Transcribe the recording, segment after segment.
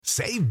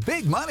Save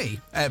big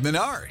money at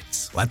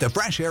Menards. Let the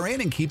fresh air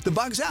in and keep the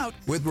bugs out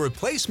with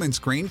replacement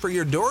screen for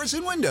your doors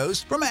and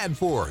windows from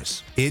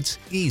AdForce. It's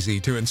easy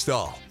to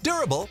install,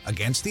 durable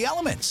against the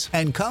elements,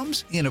 and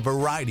comes in a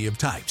variety of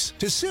types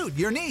to suit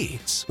your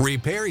needs.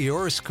 Repair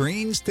your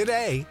screens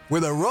today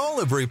with a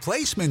roll of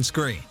replacement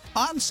screen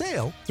on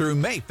sale through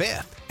May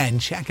 5th. And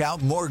check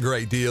out more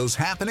great deals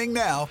happening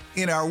now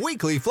in our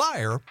weekly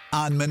flyer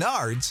on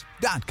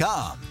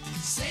Menards.com.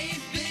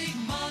 Save big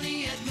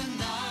money at Menards.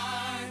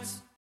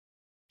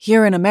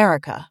 Here in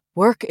America,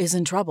 work is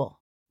in trouble.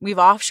 We've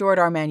offshored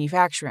our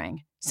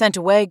manufacturing, sent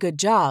away good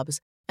jobs,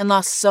 and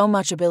lost so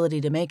much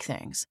ability to make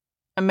things.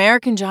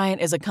 American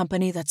Giant is a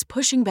company that's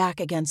pushing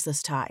back against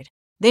this tide.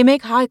 They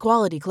make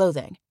high-quality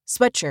clothing,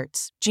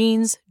 sweatshirts,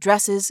 jeans,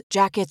 dresses,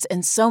 jackets,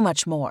 and so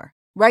much more,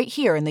 right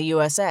here in the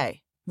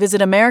USA.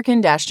 Visit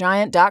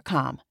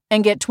American-Giant.com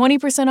and get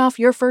 20% off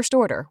your first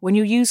order when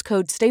you use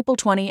code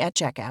STAPLE20 at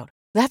checkout.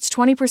 That's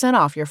 20%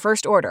 off your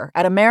first order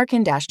at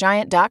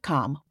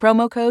American-Giant.com,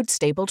 promo code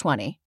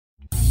STAPLE20.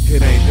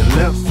 It ain't the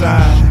left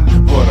side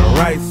or the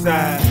right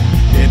side,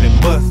 and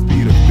it must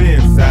be the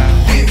fin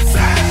side.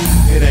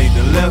 It ain't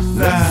the left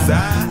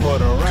side or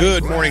the right side.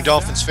 Good morning,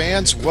 Dolphins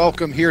fans.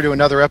 Welcome here to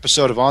another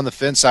episode of On the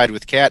Fin Side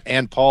with Kat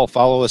and Paul.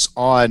 Follow us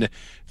on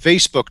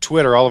Facebook,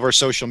 Twitter, all of our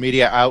social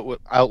media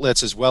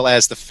outlets, as well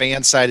as the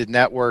Fansided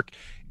Network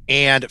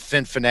and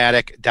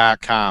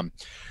FinFanatic.com.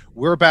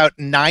 We're about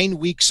 9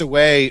 weeks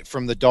away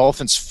from the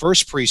Dolphins'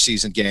 first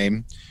preseason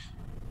game.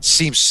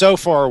 Seems so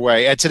far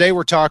away. And today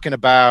we're talking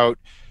about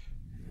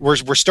we're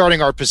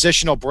starting our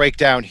positional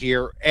breakdown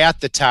here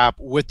at the top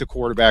with the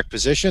quarterback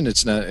position.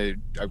 It's a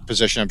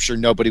position I'm sure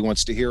nobody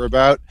wants to hear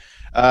about.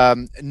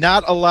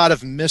 Not a lot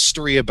of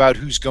mystery about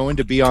who's going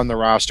to be on the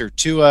roster.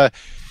 Tua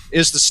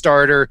is the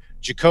starter.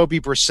 Jacoby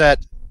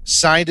Brissett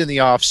signed in the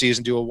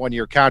offseason to a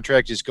one-year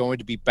contract, is going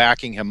to be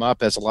backing him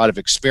up, has a lot of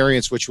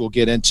experience, which we'll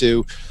get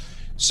into.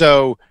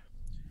 So,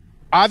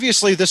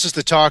 obviously, this is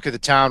the talk of the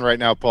town right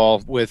now,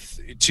 Paul,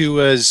 with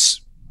Tua's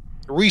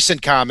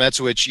recent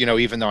comments, which, you know,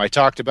 even though I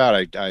talked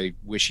about, I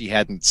wish he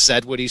hadn't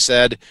said what he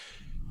said,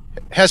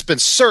 has been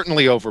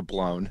certainly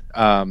overblown.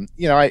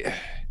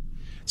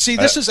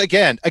 This is,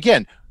 again,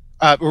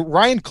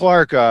 Ryan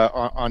Clark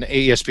on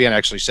ESPN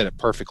actually said it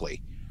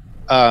perfectly.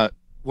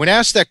 When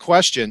asked that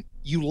question,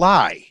 you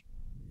lie.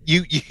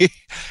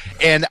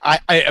 And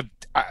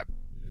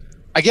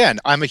Again,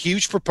 I'm a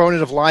huge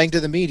proponent of lying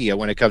to the media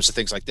when it comes to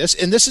things like this.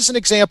 And this is an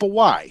example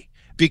why.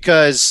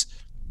 Because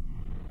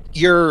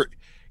you've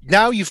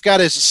got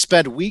to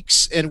spend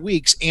weeks and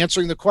weeks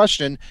answering the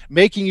question,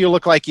 making you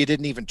look like you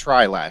didn't even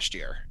try last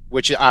year,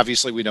 which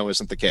obviously we know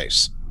isn't the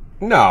case.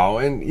 No,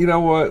 and you know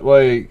what?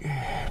 Like,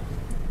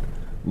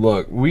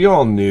 look, we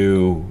all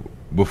knew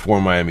before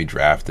Miami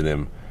drafted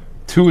him,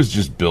 Tua's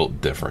just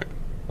built different.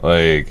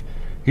 Like,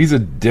 he's a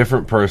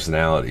different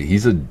personality.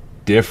 He's a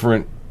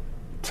different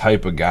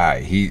type of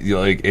guy.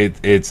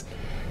 It's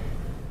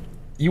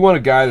you want a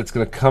guy that's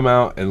going to come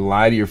out and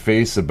lie to your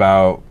face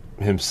about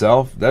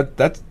himself.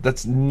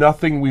 That's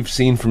nothing we've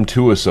seen from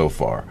Tua so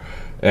far.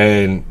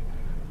 And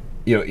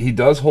you know, he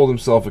does hold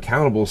himself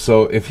accountable,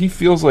 so if he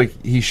feels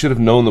like he should have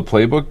known the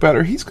playbook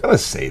better, he's going to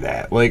say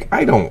that. Like,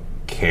 I don't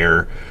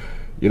care.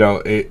 You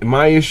know,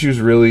 my issues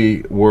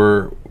really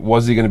were,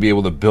 was he going to be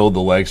able to build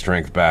the leg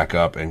strength back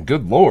up? And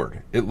good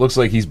Lord, it looks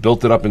like he's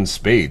built it up in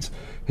spades.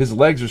 His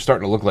legs are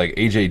starting to look like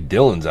A.J.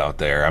 Dillon's out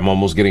there. I'm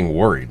almost getting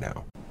worried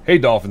now. Hey,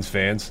 Dolphins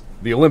fans.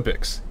 The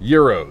Olympics,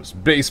 Euros,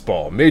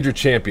 baseball, major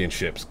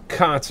championships,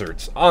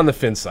 concerts, on the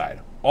fin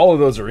side. All of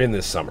those are in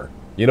this summer.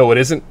 You know what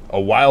isn't?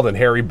 A wild and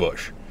hairy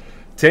bush.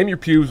 Tame your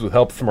pubes with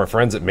help from our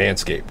friends at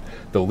Manscaped,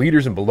 the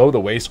leaders in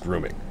below-the-waist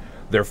grooming.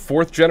 Their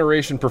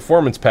 4th-generation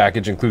performance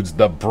package includes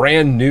the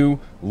brand new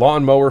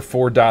Lawnmower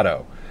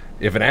 4.0.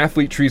 If an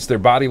athlete treats their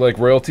body like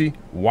royalty,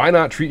 why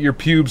not treat your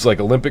pubes like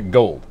Olympic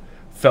gold?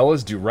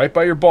 Fellas, do right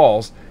by your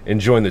balls and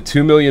join the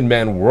 2 million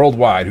men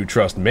worldwide who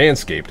trust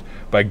Manscaped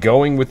by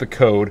going with the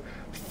code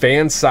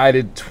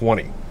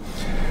FANSIDED20.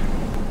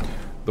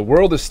 The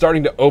world is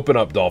starting to open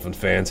up, Dolphin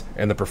fans,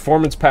 and the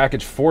Performance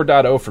Package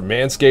 4.0 from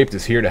Manscaped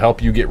is here to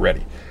help you get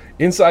ready.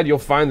 Inside, you'll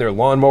find their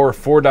Lawnmower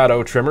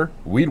 4.0 trimmer,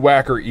 Weed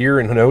Whacker ear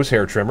and nose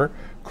hair trimmer,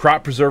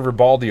 Crop Preserver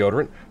ball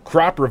deodorant,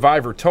 Crop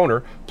Reviver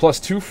toner, plus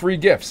 2 free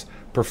gifts,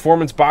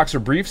 Performance Boxer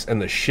briefs,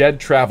 and the Shed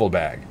travel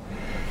bag.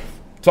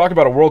 Talk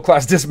about a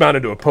world-class dismount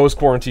into a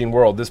post-quarantine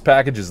world. This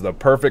package is the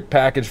perfect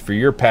package for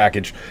your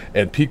package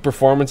and peak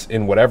performance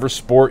in whatever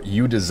sport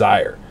you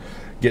desire.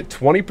 Get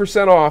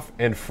 20% off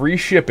and free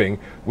shipping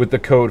with the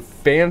code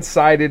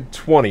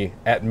FANSIDED20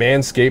 at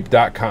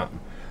manscaped.com.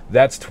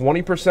 That's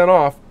 20%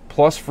 off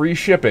plus free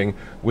shipping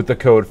with the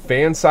code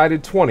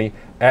FANSIDED20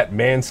 at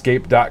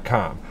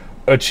manscaped.com.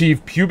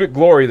 Achieve pubic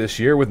glory this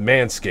year with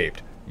Manscaped.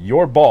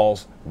 Your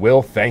balls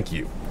will thank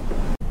you.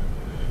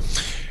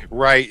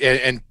 Right,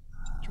 and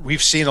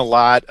we've seen a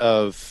lot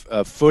of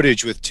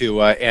footage with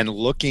Tua and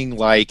looking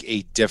like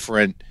a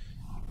different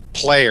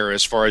player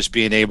as far as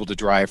being able to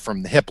drive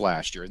from the hip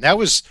last year. And that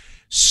was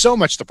so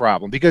much the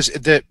problem because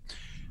the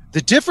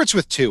difference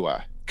with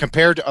Tua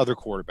compared to other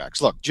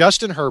quarterbacks. Look,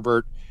 Justin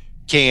Herbert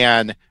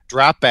can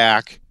drop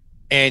back,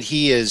 and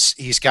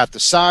he's got the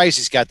size,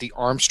 he's got the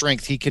arm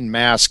strength, he can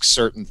mask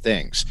certain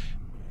things.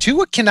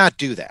 Tua cannot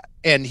do that.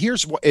 And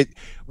here's what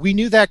we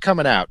knew that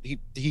coming out.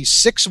 He's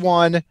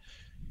 6'1",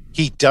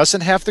 he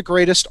doesn't have the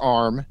greatest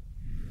arm.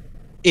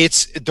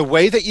 It's the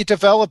way that you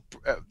develop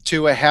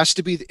Tua has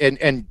to be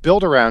and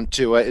build around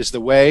Tua is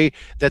the way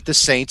that the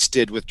Saints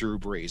did with Drew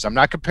Brees. I'm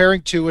not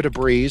comparing Tua to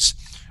Brees,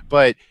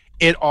 but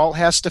it all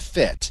has to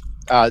fit.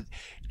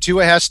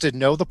 Tua has to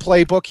know the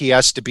playbook. He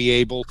has to be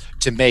able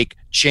to make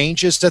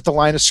changes at the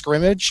line of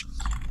scrimmage.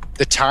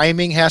 The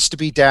timing has to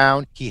be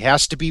down. He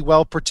has to be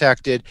well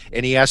protected,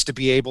 and he has to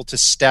be able to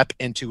step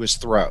into his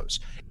throws.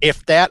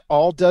 If that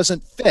all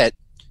doesn't fit,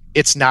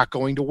 it's not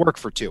going to work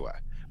for Tua.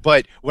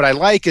 But what I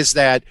like is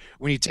that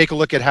when you take a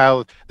look at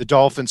how the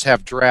Dolphins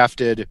have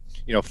drafted,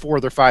 4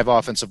 of their 5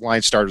 offensive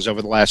line starters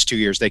over the last 2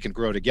 years, they can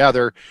grow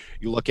together.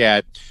 You look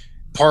at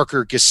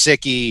Parker,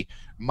 Gesicki,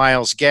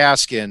 Myles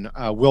Gaskin,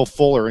 Will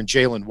Fuller, and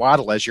Jalen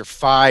Waddle as your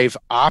 5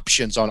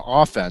 options on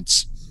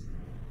offense.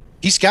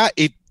 He's got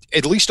it,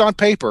 at least on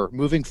paper,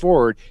 moving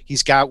forward,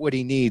 he's got what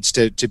he needs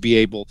to be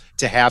able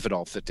to have it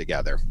all fit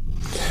together.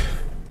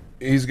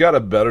 He's got a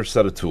better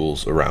set of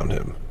tools around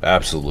him,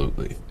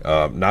 absolutely.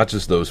 Not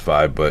just those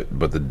 5,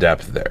 but the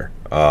depth there.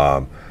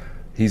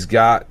 He's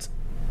got,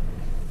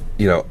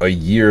 a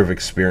year of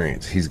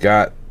experience. He's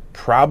got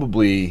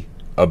probably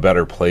a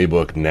better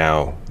playbook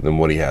now than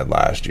what he had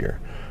last year.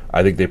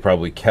 I think they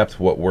probably kept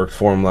what worked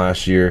for him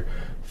last year,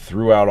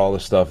 threw out all the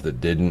stuff that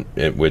didn't,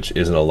 which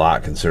isn't a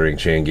lot considering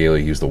Chan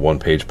Gailey used the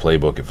one-page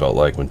playbook, it felt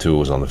like, when Tua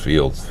was on the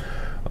field.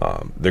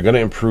 They're going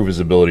to improve his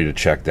ability to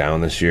check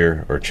down this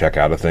year or check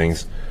out of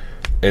things.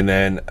 And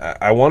then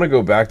I want to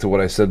go back to what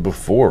I said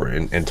before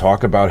and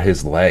talk about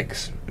his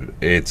legs.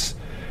 It's,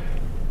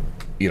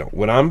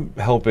 when I'm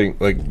helping,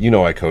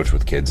 I coach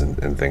with kids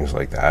and things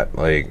like that.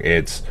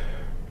 It's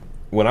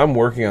when I'm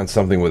working on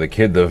something with a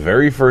kid, the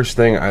very first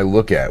thing I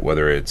look at,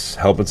 whether it's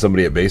helping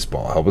somebody at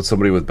baseball, helping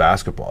somebody with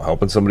basketball,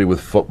 helping somebody with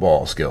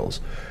football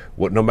skills,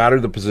 no matter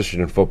the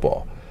position in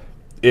football,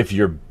 if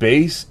your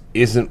base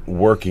isn't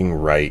working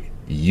right,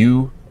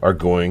 you are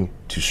going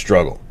to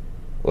struggle.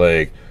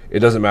 It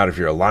doesn't matter if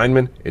you're a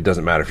lineman. It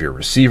doesn't matter if you're a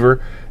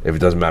receiver. If it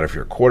doesn't matter if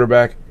you're a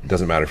quarterback. It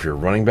doesn't matter if you're a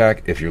running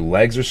back. If your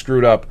legs are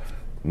screwed up,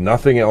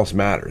 nothing else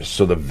matters.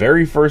 So the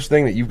very first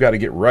thing that you've got to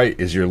get right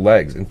is your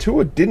legs. And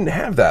Tua didn't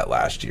have that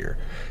last year.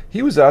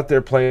 He was out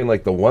there playing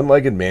like the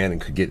one-legged man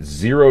and could get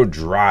 0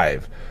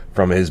 drive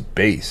from his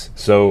base.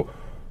 So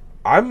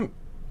I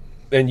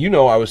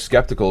was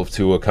skeptical of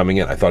Tua coming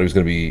in. I thought he was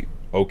going to be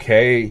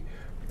okay.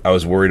 I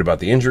was worried about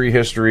the injury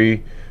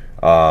history.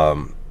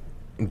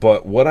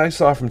 But what I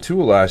saw from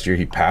Tua last year,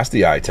 he passed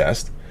the eye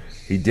test.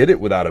 He did it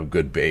without a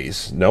good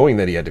base, knowing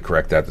that he had to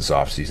correct that this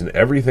offseason.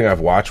 Everything I've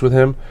watched with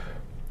him,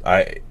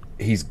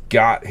 he's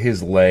got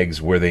his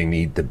legs where they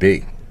need to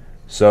be.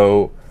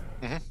 So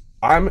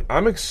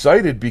I'm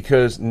excited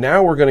because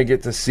now we're going to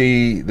get to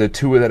see the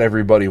Tua that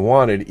everybody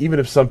wanted, even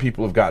if some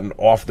people have gotten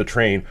off the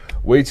train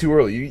way too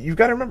early. You've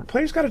got to remember,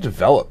 players got to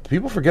develop.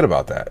 People forget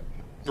about that.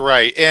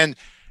 Right. And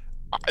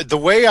the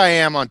way I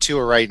am on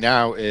Tua right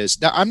now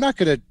is, now I'm not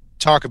going to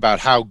talk about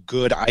how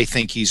good I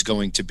think he's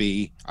going to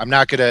be. I'm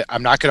not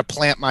gonna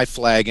plant my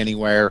flag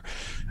anywhere.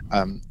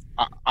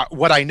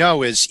 What I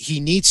know is he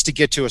needs to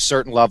get to a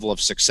certain level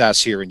of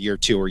success here in year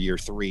 2 or year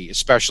 3,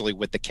 especially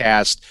with the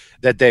cast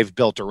that they've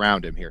built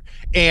around him here.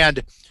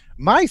 And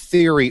my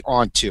theory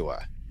on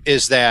Tua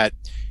is that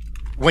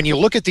when you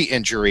look at the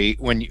injury,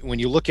 when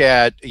you look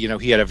at,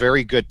 he had a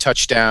very good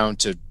touchdown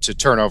to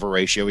turnover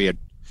ratio. He had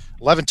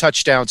 11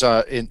 touchdowns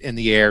in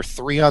the air,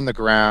 3 on the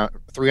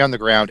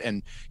ground,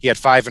 and he had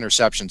 5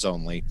 interceptions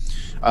only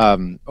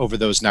over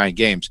those 9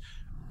 games.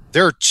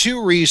 There are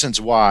 2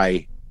 reasons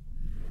why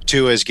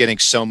Tua is getting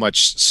so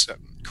much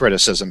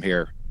criticism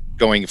here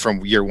going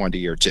from year 1 to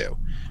year 2.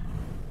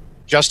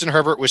 Justin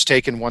Herbert was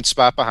taken 1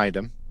 spot behind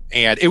him,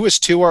 and it was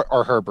Tua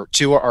or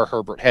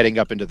Herbert heading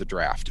up into the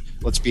draft.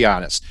 Let's be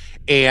honest.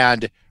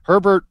 And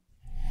Herbert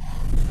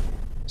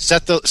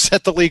set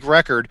the league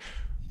record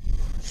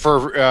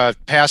for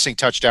passing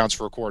touchdowns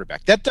for a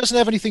quarterback. That doesn't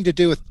have anything to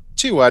do with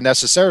Tua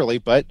necessarily,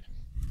 but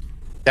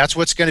that's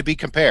what's going to be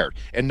compared.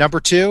 And number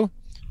 2,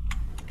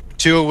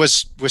 Tua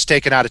was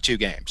taken out of 2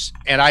 games.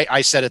 And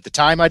I said at the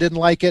time I didn't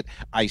like it.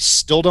 I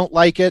still don't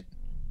like it.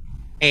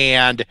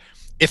 And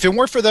if it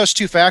weren't for those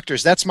 2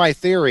 factors, that's my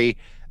theory,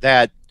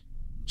 that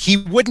he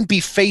wouldn't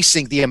be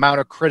facing the amount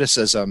of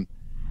criticism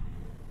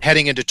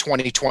heading into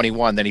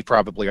 2021 than he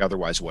probably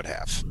otherwise would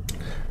have.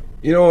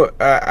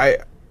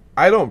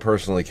 I don't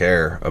personally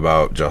care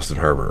about Justin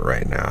Herbert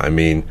right now. I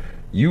mean,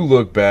 you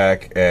look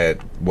back at,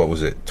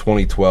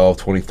 2012,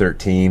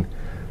 2013.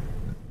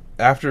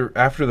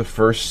 After the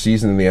first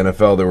season in the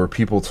NFL, there were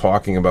people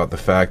talking about the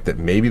fact that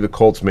maybe the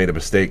Colts made a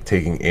mistake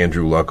taking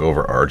Andrew Luck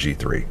over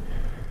RG3.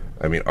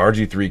 I mean,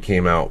 RG3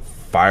 came out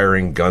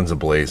firing guns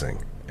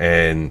a-blazing.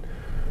 And,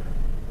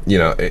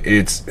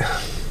 it's...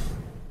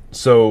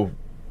 So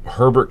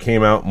Herbert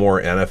came out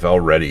more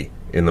NFL ready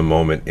in the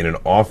moment in an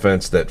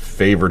offense that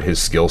favored his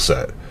skill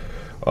set,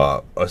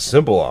 a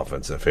simple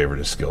offense that favored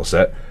his skill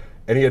set,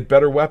 and he had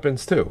better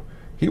weapons too.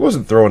 He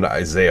wasn't throwing to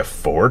Isaiah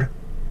Ford.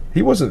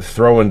 He wasn't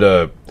throwing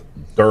to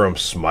Durham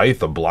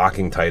Smythe, a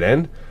blocking tight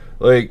end.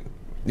 Like,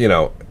 you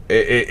know,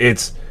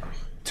 it's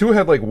Tua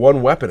had like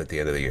one weapon at the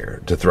end of the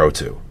year to throw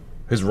to.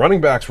 His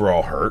running backs were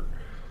all hurt.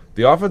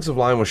 The offensive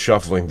line was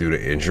shuffling due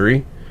to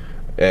injury.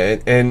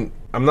 And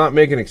I'm not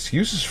making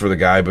excuses for the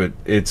guy, but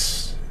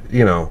it's,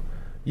 you know,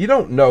 you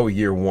don't know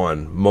year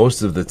one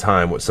most of the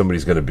time what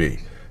somebody's going to be.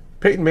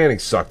 Peyton Manning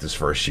sucked his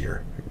first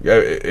year.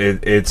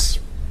 It's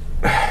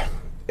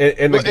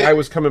and the guy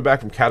was coming back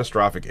from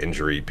catastrophic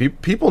injury.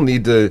 People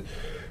need to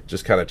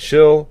just kind of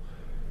chill,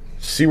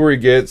 see where he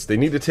gets. They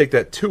need to take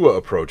that Tua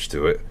approach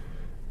to it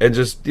and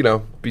just, you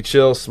know, be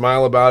chill,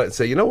 smile about it, and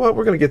say, you know what,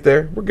 we're going to get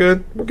there. We're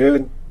good.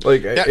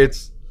 Like,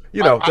 it's,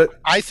 you know.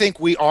 I think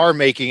we are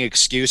making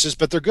excuses,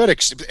 but they're good.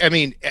 Excuses.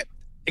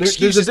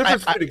 There's a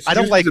difference between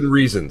excuses and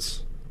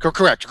reasons.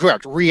 Correct.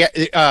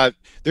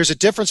 There's a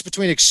difference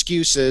between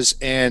excuses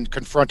and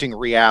confronting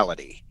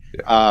reality.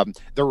 Yeah.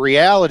 The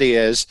reality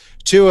is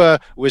Tua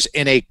was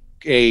in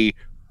a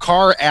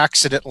car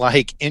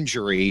accident-like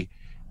injury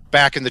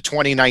back in the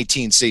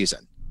 2019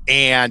 season.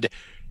 And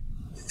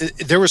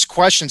there was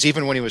questions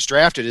even when he was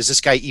drafted, is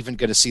this guy even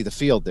going to see the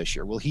field this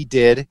year? Well, he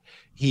did.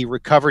 He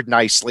recovered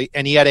nicely,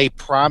 and he had a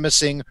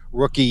promising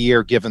rookie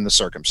year given the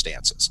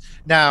circumstances.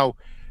 Now,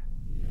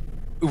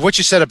 what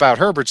you said about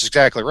Herbert's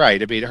exactly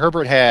right. I mean,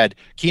 Herbert had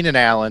Keenan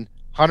Allen,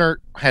 Hunter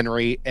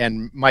Henry,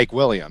 and Mike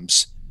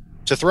Williams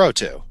to throw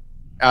to.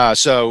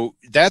 So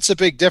that's a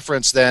big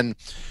difference than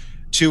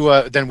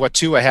what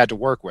Tua had to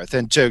work with.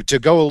 And to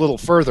go a little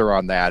further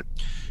on that,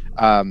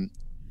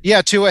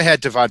 Tua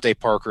had Devontae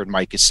Parker and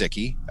Mike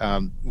Gesicki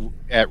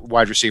at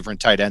wide receiver and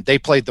tight end. They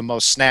played the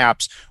most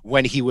snaps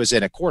when he was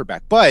in a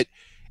quarterback. But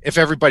if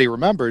everybody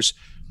remembers,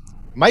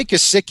 Mike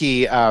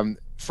Gesicki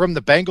from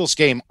the Bengals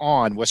game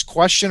on was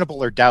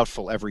questionable or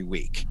doubtful every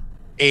week.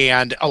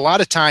 And a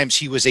lot of times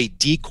he was a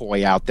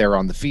decoy out there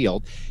on the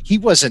field. He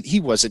wasn't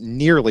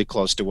nearly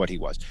close to what he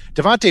was.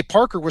 Devontae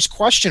Parker was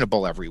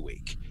questionable every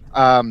week.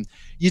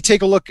 You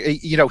take a look,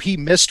 he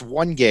missed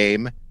one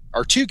game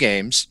or two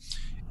games,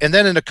 and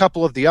then in a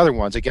couple of the other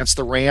ones against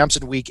the Rams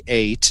in week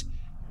 8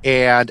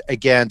 and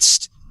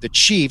against the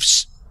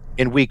Chiefs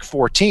in week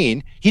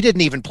 14, he didn't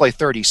even play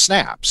 30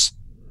 snaps.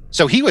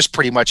 So he was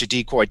pretty much a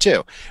decoy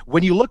too.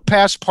 When you look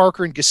past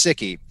Parker and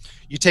Gesicki,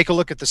 you take a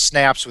look at the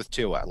snaps with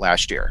Tua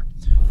last year.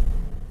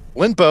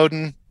 Lynn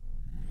Bowden,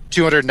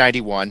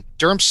 291.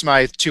 Durham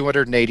Smythe,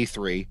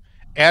 283.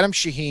 Adam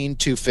Shaheen,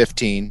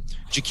 215.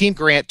 Jakeem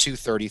Grant,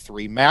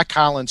 233. Matt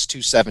Collins,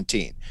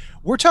 217.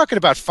 We're talking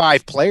about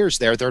 5 players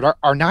there that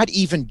are not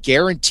even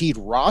guaranteed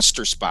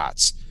roster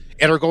spots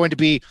and are going to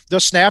be,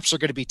 those snaps are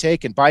going to be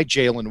taken by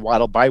Jalen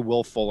Waddle, by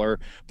Will Fuller,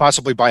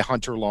 possibly by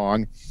Hunter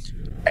Long.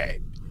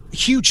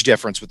 Huge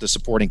difference with the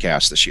supporting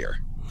cast this year.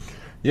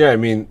 Yeah, I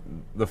mean,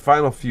 the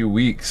final few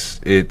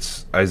weeks,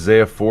 it's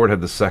Isaiah Ford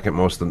had the second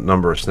most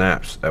number of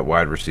snaps at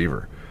wide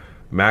receiver.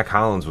 Mac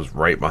Hollins was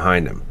right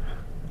behind him.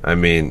 I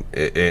mean,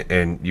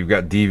 and you've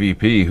got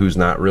DVP, who's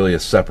not really a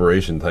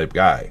separation type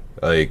guy.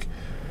 Like,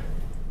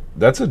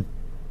 that's a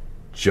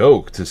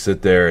joke to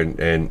sit there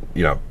and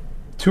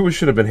Tua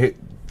should have been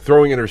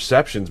throwing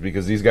interceptions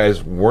because these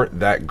guys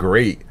weren't that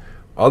great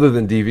other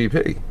than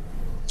DVP.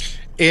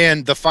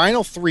 In the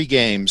final 3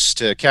 games,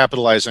 to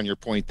capitalize on your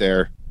point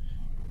there,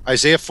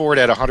 Isaiah Ford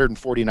had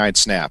 149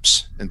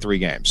 snaps in 3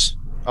 games.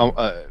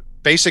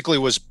 Basically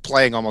was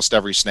playing almost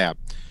every snap.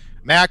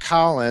 Mac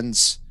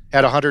Hollins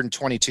had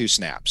 122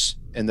 snaps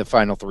in the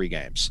final 3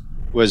 games.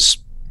 Was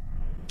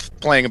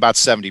playing about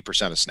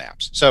 70% of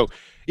snaps. So,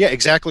 yeah,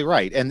 exactly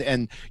right.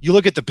 And you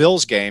look at the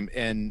Bills game,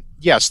 and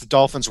yes, the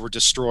Dolphins were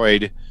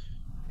destroyed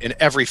in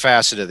every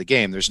facet of the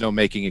game. There's no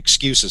making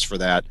excuses for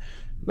that.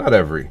 Not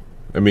every.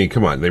 I mean,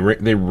 come on. They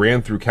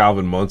ran through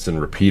Calvin Munson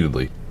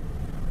repeatedly.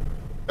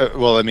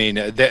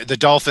 The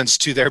Dolphins,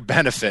 to their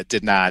benefit,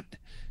 did not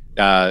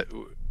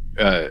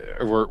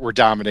were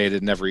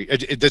dominated in every.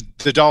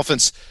 The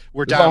Dolphins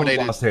were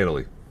dominated. Lost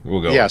handily.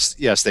 We'll go.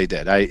 Yes, they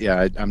did.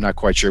 I'm not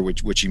quite sure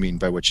what you mean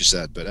by what you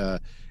said, but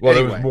well, anyway.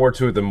 There was more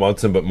to it than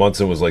Munson, but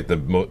Munson was like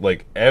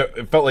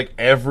it felt like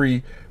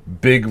every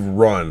big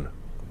run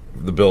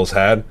the Bills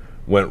had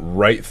went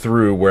right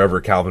through wherever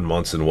Calvin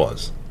Munson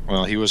was.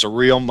 Well, he was a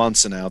real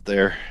Munson out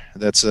there.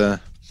 That's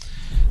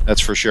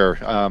for sure.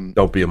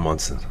 Don't be a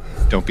Munson.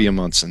 Don't be a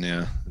Munson.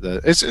 Yeah,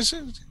 it's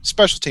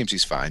special teams.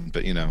 He's fine,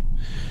 but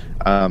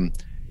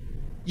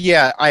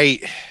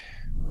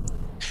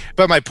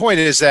But my point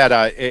is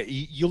that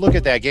you look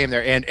at that game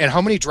there, and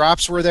how many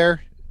drops were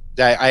there?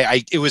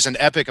 It was an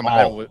epic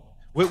amount.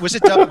 Was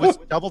it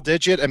double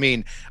digit? I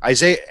mean,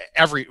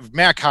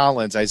 Matt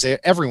Collins,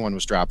 everyone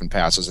was dropping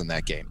passes in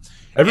that game.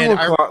 Everyone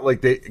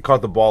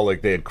caught the ball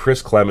like they had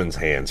Chris Clemens'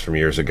 hands from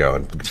years ago.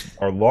 And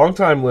our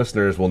longtime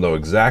listeners will know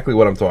exactly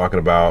what I'm talking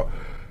about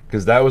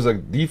because that was a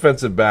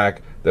defensive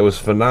back that was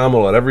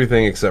phenomenal at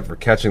everything except for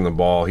catching the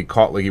ball. He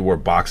caught like he wore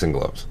boxing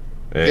gloves.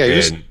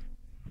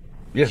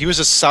 Yeah. He was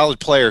a solid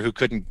player who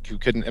couldn't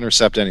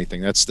intercept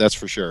anything. That's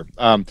for sure.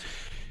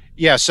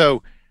 Yeah.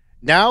 So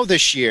now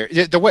this year,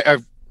 the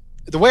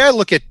way I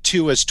look at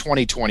Tua's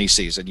 2020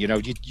 season, you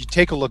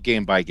take a look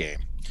game by game,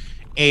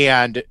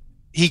 and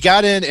he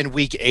got in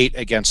week 8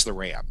 against the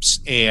Rams.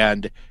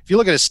 And if you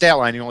look at his stat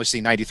line, you only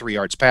see 93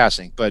 yards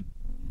passing. But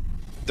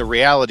the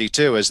reality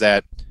too is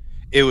that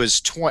it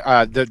was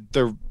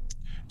the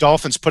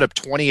Dolphins put up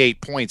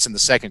 28 points in the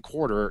second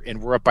quarter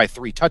and were up by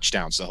 3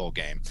 touchdowns the whole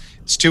game.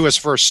 It's Tua's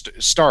first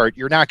start.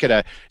 You're not going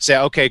to say,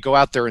 okay, go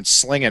out there and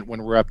sling it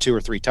when we're up 2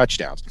 or 3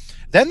 touchdowns.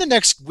 Then the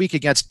next week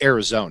against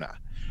Arizona,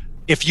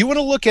 if you want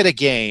to look at a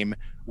game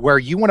where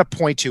you want to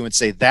point to and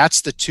say,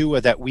 that's the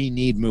Tua that we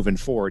need moving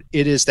forward,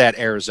 it is that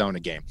Arizona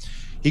game.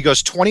 He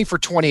goes 20 for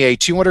 28,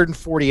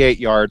 248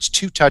 yards,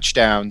 2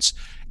 touchdowns.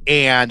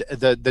 And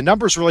the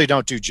numbers really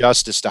don't do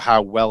justice to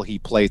how well he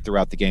played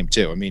throughout the game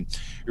too. I mean,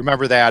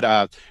 remember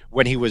that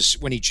when he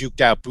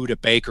juked out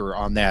Budda Baker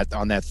on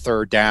that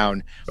third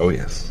down. Oh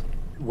yes,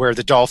 where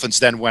the Dolphins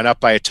then went up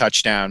by a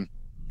touchdown,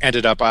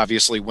 ended up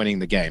obviously winning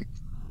the game.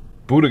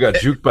 Budda got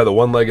juked by the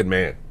one-legged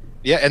man.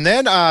 Yeah, and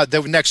then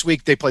the next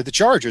week they played the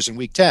Chargers in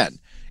Week 10,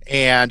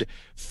 and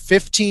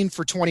 15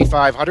 for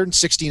 25,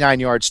 169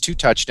 yards, 2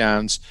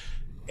 touchdowns.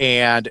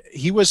 And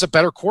he was a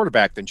better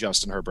quarterback than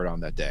Justin Herbert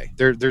on that day.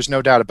 There's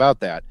no doubt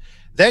about that.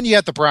 Then you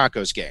had the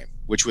Broncos game,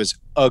 which was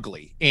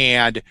ugly.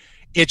 And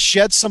it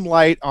shed some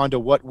light onto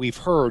what we've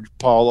heard,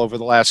 Paul, over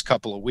the last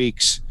couple of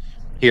weeks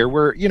here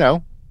where,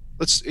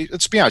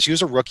 let's be honest, he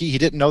was a rookie. He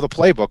didn't know the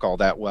playbook all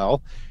that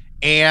well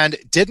and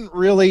didn't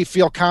really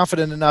feel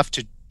confident enough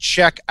to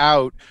check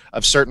out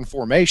of certain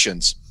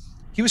formations.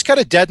 He was kind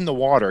of dead in the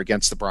water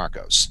against the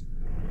Broncos.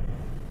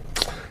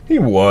 He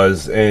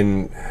was,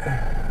 and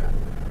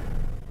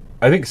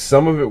I think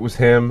some of it was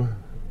him,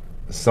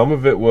 some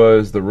of it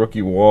was the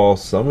rookie wall,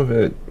 some of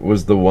it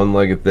was the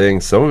one-legged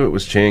thing, some of it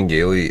was Chan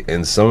Gailey,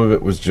 and some of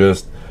it was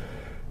just,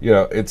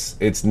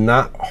 it's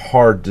not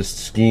hard to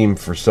scheme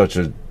for such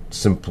a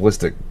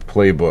simplistic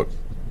playbook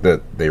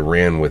that they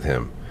ran with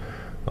him.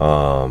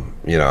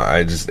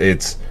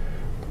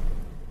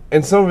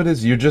 And some of it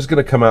is you're just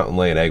going to come out and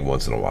lay an egg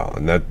once in a while,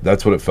 and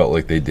that's what it felt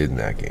like they did in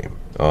that game.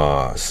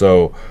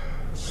 So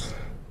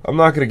I'm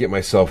not going to get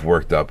myself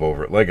worked up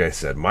over it. Like I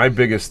said, my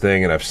biggest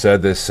thing, and I've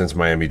said this since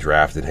Miami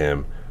drafted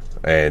him,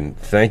 and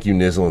thank you,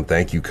 Nizzle, and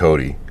thank you,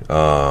 Cody.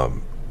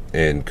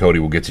 And Cody,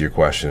 we'll get to your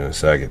question in a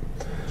second.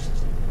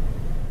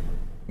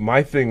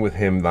 My thing with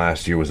him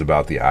last year was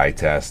about the eye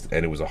test,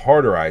 and it was a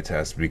harder eye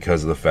test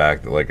because of the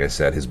fact that, like I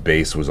said, his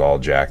base was all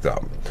jacked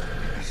up.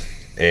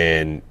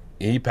 And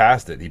he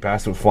passed it. He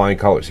passed it with flying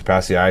colors. He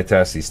passed the eye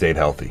test. He stayed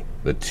healthy.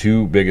 The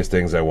 2 biggest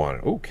things I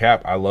wanted. Oh,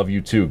 Cap, I love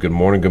you too. Good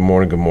morning, good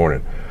morning, good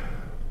morning.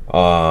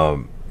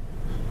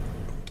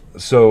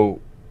 So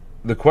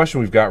the question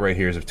we've got right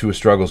here is, if Tua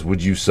struggles,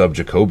 would you sub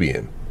Jacoby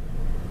in?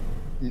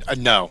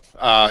 No.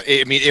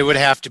 It would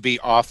have to be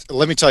off.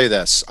 Let me tell you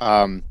this.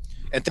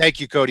 And thank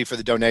you, Cody, for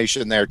the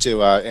donation there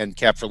too, and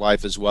Cap for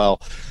Life as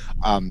well.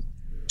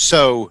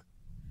 So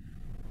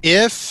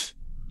if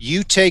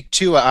you take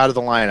Tua out of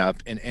the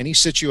lineup in any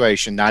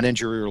situation, not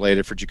injury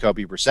related, for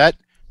Jacoby Brissett,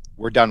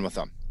 we're done with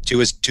him.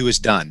 Tua's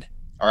done.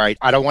 All right.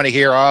 I don't want to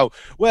hear,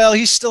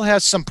 he still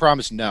has some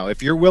promise. No,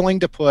 if you're willing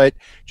to put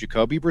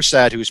Jacoby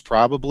Brissett, who's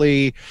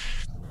probably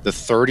the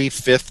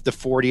 35th to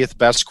 40th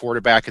best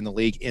quarterback in the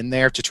league, in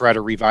there to try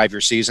to revive your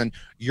season,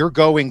 you're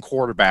going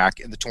quarterback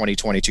in the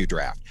 2022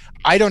 draft.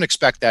 I don't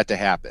expect that to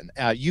happen.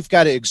 You've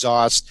got to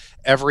exhaust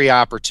every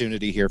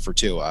opportunity here for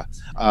Tua.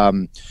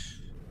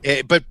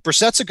 But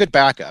Brissett's a good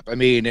backup. I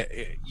mean,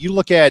 you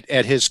look at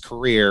his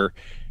career,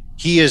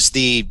 he is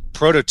the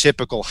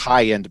prototypical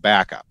high-end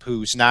backup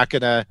who's not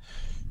going to,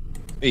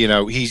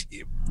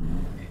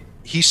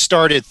 he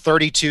started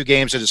 32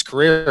 games in his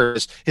career.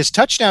 His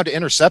touchdown to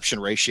interception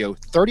ratio,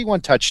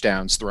 31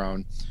 touchdowns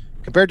thrown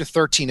compared to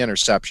 13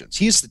 interceptions.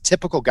 He's the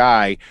typical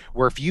guy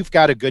where if you've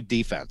got a good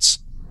defense,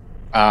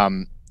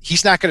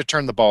 he's not going to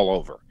turn the ball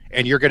over,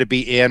 and you're going to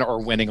be in or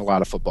winning a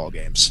lot of football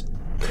games.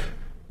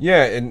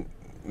 Yeah, and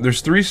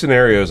there's 3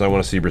 scenarios I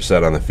want to see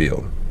Brissett on the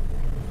field.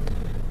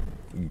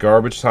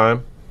 Garbage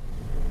time.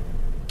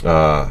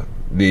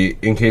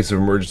 In case of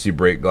emergency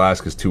break glass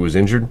because Tua's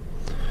injured.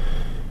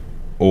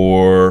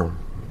 Or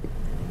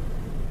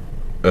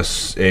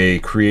a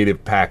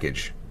creative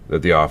package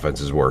that the offense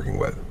is working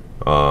with.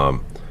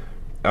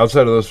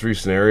 Outside of those 3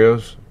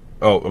 scenarios,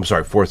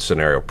 4th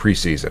scenario,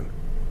 preseason.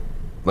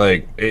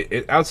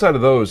 Outside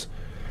of those,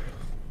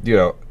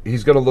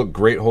 he's going to look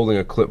great holding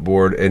a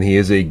clipboard, and he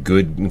is a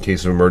good in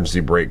case of emergency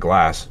break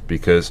glass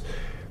because,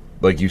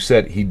 like you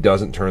said, he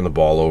doesn't turn the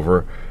ball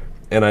over.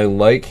 And I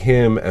like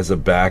him as a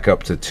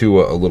backup to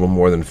Tua a little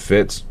more than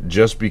Fitz,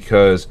 just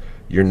because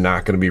you're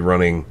not going to be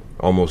running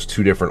almost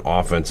 2 different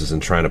offenses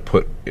and trying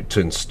to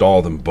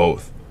install them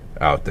both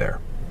out there.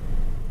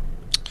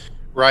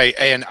 Right,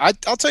 and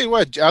I'll tell you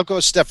what, I'll go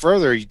a step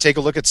further. You take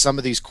a look at some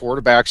of these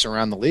quarterbacks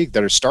around the league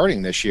that are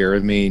starting this year. I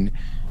mean,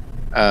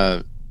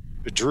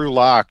 Drew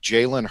Lock,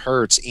 Jalen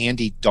Hurts,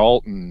 Andy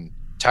Dalton,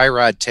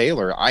 Tyrod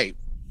Taylor. I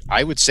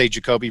I would say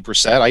Jacoby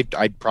Brissett.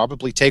 I'd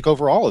probably take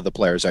over all of the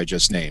players I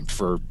just named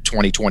for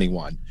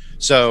 2021.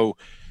 So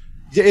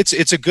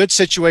it's a good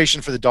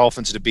situation for the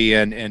Dolphins to be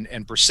in,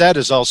 and Brissett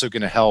is also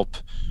going to help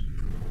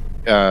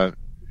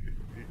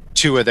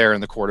Tua there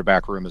in the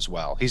quarterback room as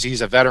well.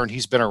 He's a veteran.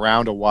 He's been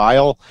around a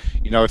while.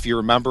 If you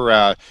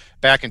remember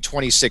back in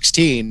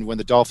 2016 when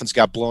the Dolphins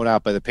got blown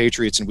out by the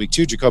Patriots in Week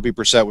 2, Jacoby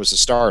Brissett was the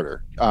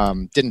starter.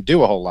 Didn't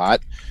do a whole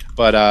lot,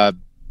 but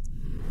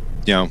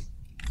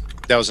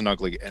that was an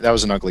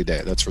ugly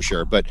day, that's for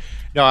sure. But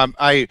no,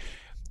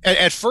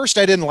 at first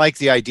I didn't like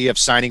the idea of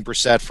signing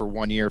Brissett for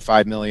 1 year,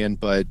 $5 million,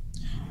 but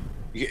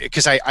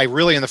because I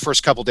really in the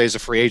first couple of days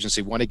of free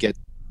agency want to get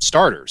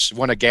starters,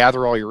 want to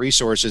gather all your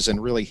resources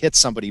and really hit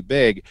somebody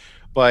big.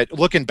 But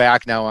looking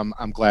back now,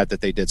 I'm glad that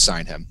they did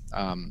sign him.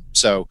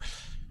 So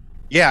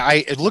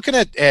yeah, looking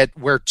at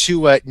where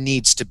Tua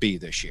needs to be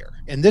this year,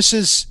 and this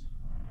is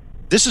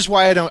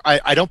why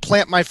I don't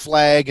plant my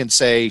flag and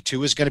say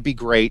Tua's going to be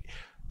great.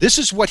 This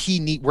is what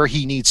where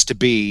he needs to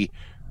be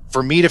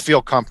for me to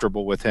feel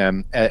comfortable with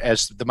him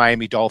as the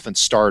Miami Dolphins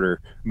starter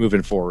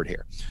moving forward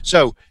here.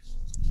 So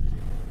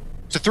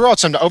to throw out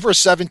some over a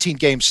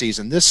 17-game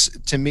season, this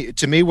to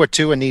me what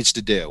Tua needs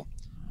to do,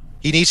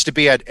 he needs to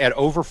be at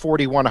over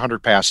 4,100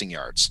 passing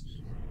yards,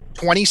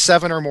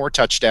 27 or more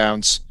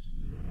touchdowns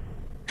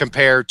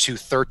compared to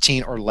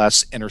 13 or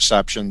less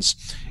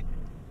interceptions,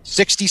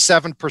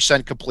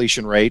 67%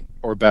 completion rate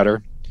or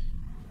better,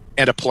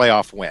 and a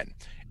playoff win.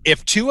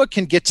 If Tua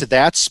can get to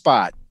that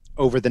spot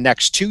over the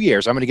next 2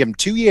 years, I'm going to give him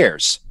 2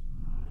 years,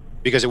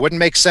 because it wouldn't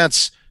make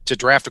sense to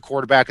draft a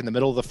quarterback in the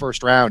middle of the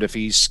first round if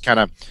he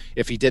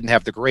didn't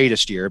have the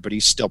greatest year, but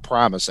he's still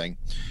promising.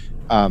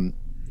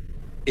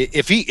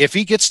 If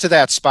he gets to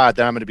that spot,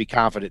 then I'm going to be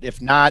confident.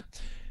 If not,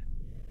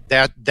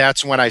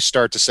 that's when I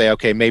start to say,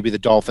 okay, maybe the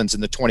Dolphins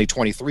in the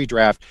 2023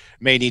 draft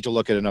may need to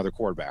look at another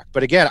quarterback.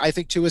 But again, I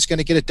think Tua is going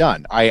to get it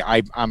done.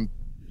 I'm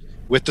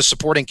with the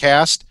supporting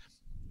cast.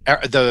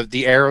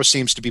 The arrow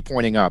seems to be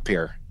pointing up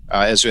here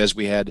as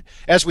we head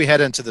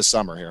into the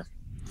summer here.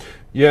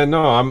 Yeah,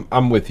 no,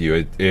 I'm with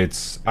you.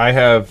 I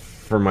have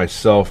for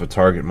myself a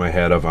target in my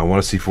head of I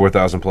want to see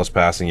 4,000 plus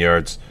passing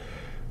yards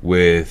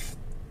with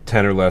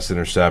 10 or less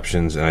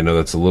interceptions, and I know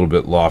that's a little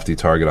bit lofty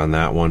target on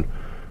that one,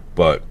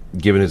 but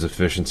given his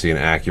efficiency and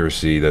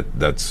accuracy,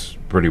 that's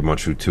pretty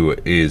much who Tua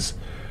is.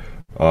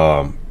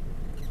 And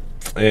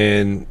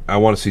I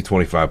want to see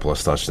 25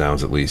 plus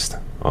touchdowns at least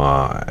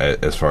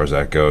as far as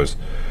that goes.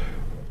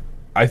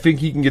 I think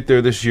he can get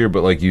there this year,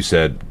 but like you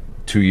said,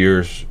 2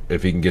 years.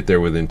 If he can get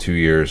there within 2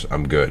 years,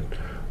 I'm good.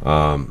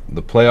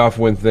 The playoff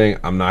win thing,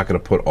 I'm not going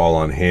to put all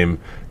on him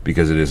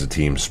because it is a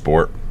team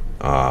sport,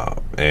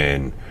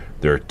 and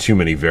there are too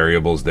many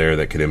variables there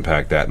that could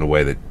impact that in a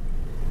way that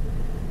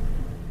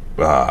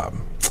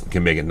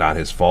can make it not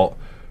his fault.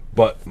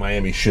 But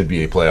Miami should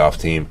be a playoff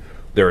team.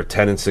 They're a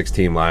 10-6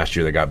 team last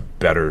year that got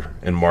better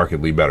and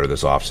markedly better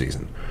this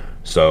offseason.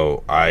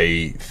 So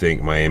I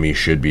think Miami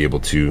should be able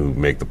to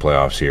make the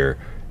playoffs here,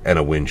 and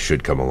a win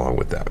should come along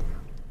with that.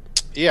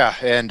 Yeah,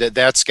 and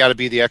that's got to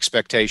be the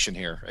expectation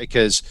here,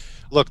 because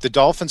look, the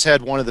Dolphins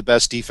had one of the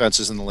best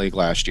defenses in the league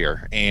last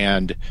year,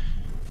 and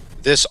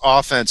this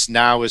offense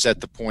now is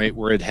at the point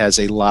where it has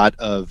a lot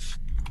of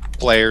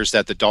players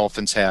that the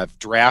Dolphins have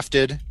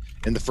drafted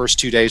in the first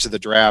 2 days of the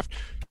draft,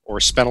 or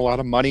spent a lot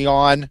of money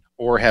on,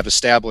 or have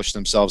established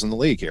themselves in the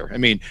league here. I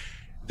mean,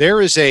 there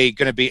is going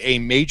to be a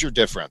major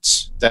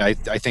difference that I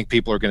think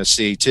people are going to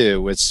see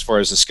too, as far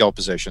as the skill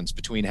positions,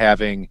 between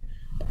having,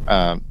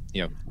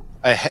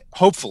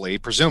 hopefully,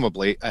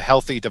 presumably, a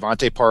healthy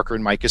Devontae Parker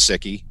and Mike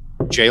Gesicki,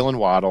 Jalen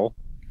Waddle,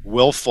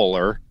 Will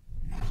Fuller,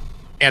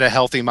 and a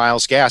healthy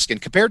Myles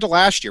Gaskin. Compared to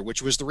last year,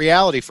 which was the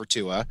reality for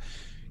Tua,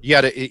 he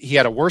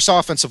had a worse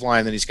offensive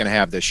line than he's going to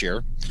have this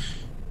year.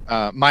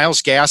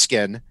 Myles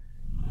Gaskin,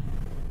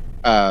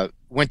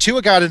 when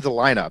Tua got into the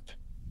lineup,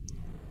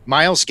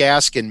 Myles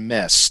Gaskin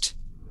missed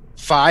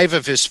 5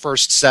 of his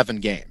first 7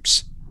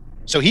 games.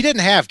 So he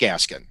didn't have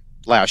Gaskin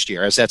last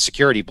year as that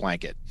security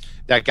blanket,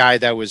 that guy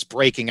that was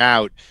breaking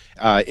out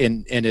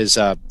in his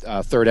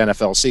third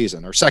NFL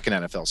season, or second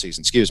NFL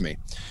season, excuse me.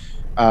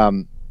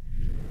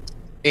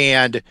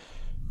 And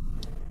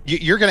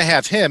you're going to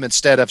have him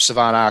instead of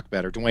Savon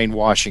Ahmed or Dwayne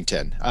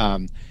Washington.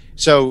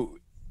 So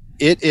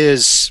it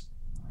is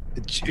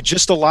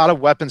just a lot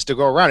of weapons to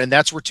go around, and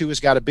that's where Tua's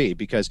got to be,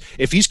 because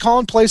if he's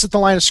calling plays at the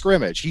line of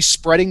scrimmage, he's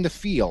spreading the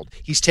field,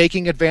 he's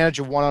taking advantage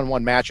of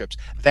one-on-one matchups.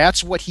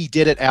 That's what he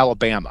did at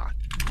Alabama.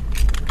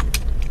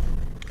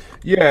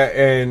 Yeah,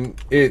 and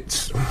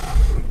it's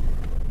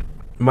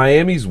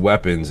Miami's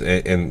weapons,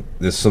 and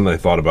this is something I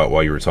thought about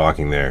while you were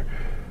talking there.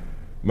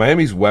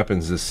 Miami's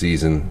weapons this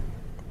season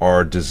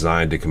are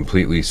designed to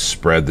completely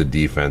spread the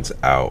defense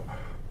out.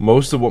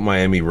 Most of what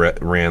Miami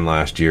ran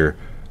last year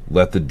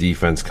let the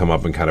defense come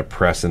up and kind of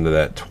press into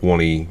that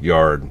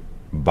 20-yard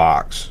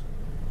box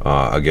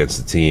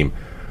against the team.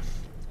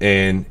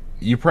 And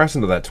you press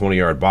into that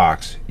 20-yard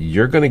box,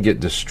 you're going to get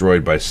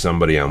destroyed by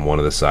somebody on one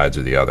of the sides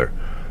or the other.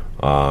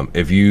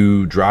 If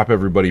you drop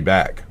everybody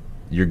back,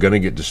 you're going to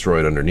get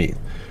destroyed underneath.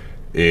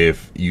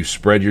 if you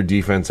spread your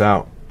defense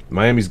out,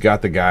 Miami's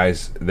got the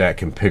guys that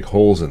can pick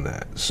holes in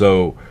that.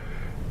 So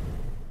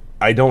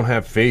I don't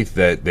have faith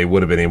that they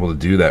would have been able to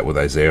do that with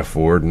Isaiah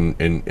Ford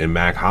and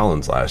Mac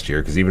Hollins last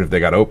year, because even if they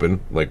got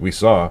open, like we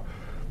saw,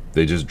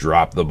 they just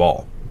dropped the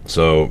ball.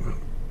 So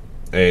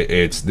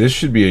this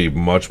should be a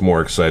much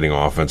more exciting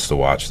offense to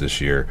watch this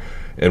year,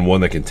 and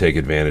one that can take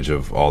advantage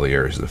of all the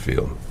areas of the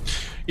field.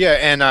 Yeah,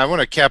 and I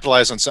want to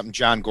capitalize on something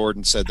John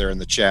Gordon said there in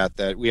the chat,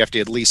 that we have to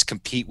at least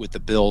compete with the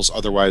Bills,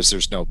 otherwise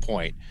there's no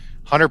point.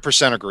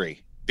 100%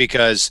 agree,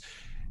 because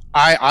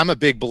I'm a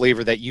big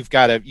believer that you've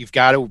got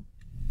to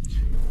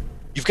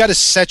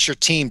set your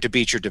team to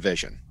beat your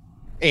division,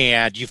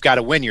 and you've got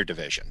to win your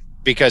division,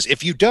 because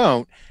if you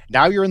don't,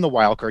 now you're in the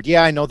wild card.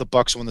 Yeah, I know the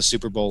Bucs won the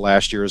Super Bowl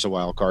last year as a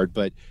wild card,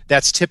 but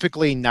that's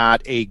typically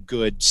not a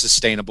good,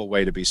 sustainable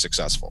way to be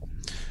successful.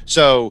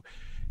 So,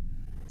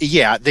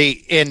 yeah,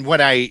 when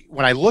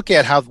I look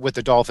at what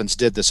the Dolphins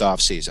did this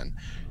offseason,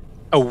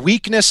 a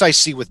weakness I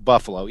see with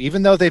Buffalo,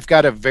 even though they've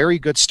got a very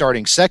good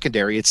starting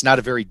secondary, it's not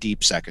a very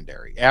deep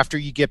secondary. After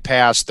you get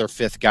past their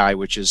fifth guy,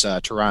 which is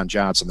Teron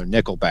Johnson, their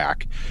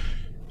nickelback,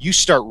 you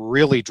start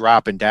really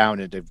dropping down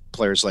into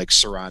players like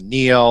Saran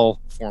Neal,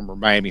 former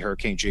Miami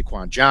Hurricane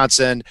Jaquan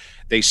Johnson.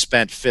 They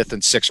spent 5th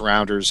and 6th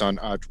rounders on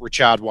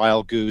Rashad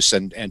Wildgoose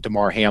and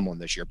Damar Hamlin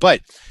this year.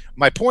 But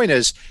my point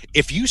is,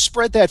 if you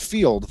spread that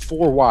field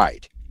 4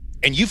 wide,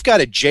 and you've got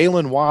a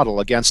Jalen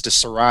Waddle against a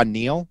Saran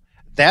Neal,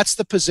 that's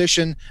the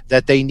position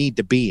that they need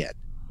to be in.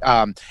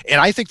 And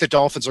I think the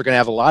Dolphins are going to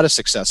have a lot of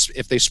success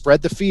if they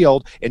spread the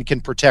field and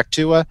can protect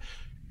Tua.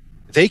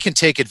 They can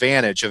take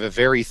advantage of a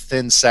very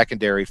thin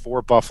secondary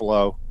for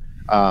Buffalo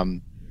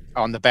on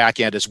the back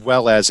end, as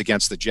well as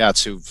against the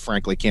Jets, who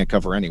frankly can't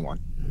cover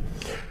anyone.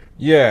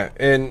 Yeah,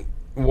 and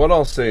what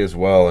I'll say as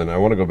well, and I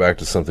want to go back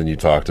to something you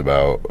talked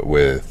about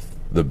with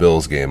the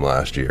Bills game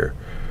last year.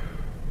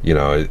 You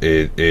know,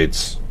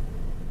 it's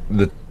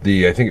the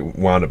I think it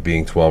wound up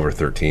being 12 or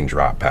 13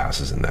 drop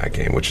passes in that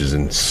game, which is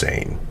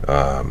insane.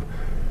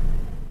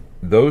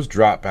 Those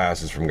drop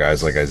passes from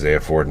guys like Isaiah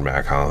Ford and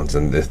Mac Hollins,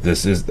 and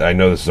this is, I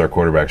know this is our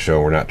quarterback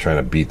show, we're not trying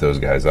to beat those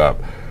guys up,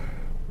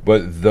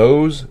 but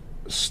those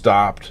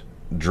stopped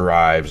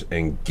drives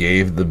and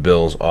gave the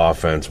Bills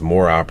offense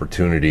more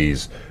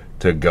opportunities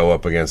to go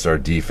up against our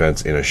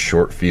defense in a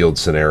short field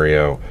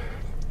scenario.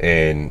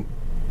 And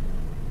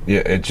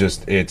yeah,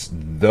 it's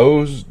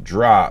those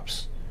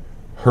drops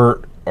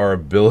hurt our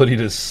ability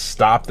to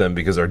stop them,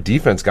 because our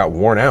defense got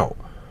worn out.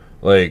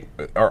 Like,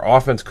 our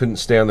offense couldn't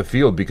stay on the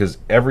field, because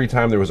every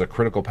time there was a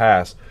critical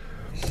pass,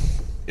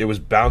 it was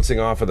bouncing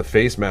off of the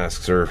face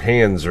masks or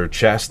hands or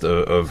chest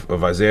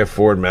of Isaiah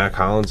Ford, Mac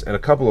Hollins, and a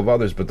couple of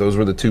others, but those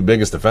were the 2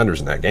 biggest defenders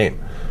in that game.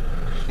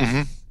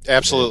 Mm-hmm.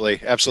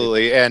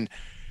 Absolutely. And,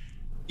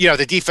 you know,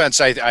 the defense,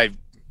 that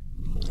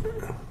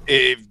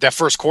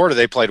first quarter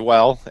they played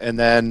well, and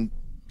then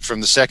from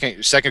the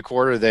second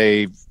quarter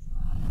they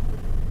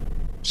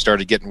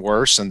started getting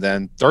worse, and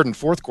then third and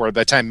fourth quarter,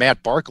 by the time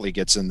Matt Barkley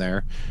gets in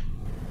there,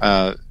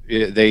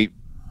 they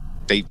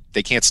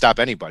can't stop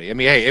anybody. I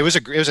mean, hey, it was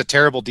a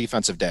terrible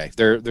defensive day.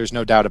 There's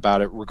no doubt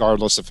about it,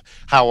 regardless of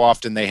how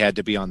often they had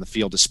to be on the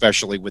field,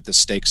 especially with the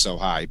stakes so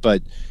high.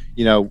 But,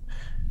 you know,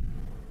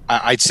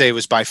 I'd say it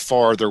was by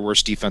far their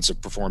worst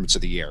defensive performance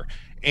of the year.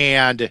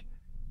 And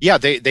yeah,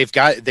 they've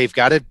got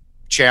to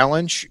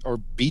challenge or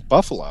beat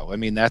Buffalo. I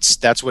mean,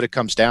 that's what it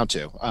comes down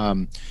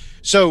to.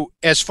 So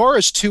as far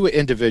as Tua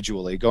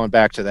individually, going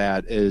back to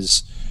that,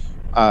 is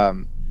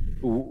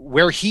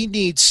where he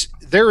needs,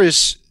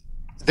 there's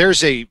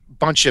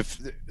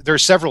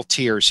several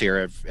tiers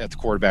here at the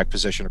quarterback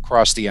position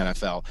across the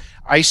NFL.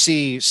 I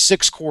see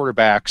 6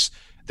 quarterbacks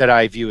that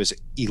I view as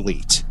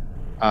elite.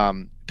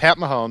 Pat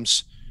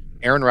Mahomes,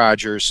 Aaron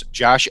Rodgers,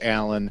 Josh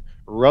Allen,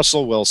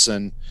 Russell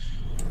Wilson,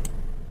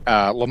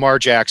 Lamar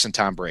Jackson,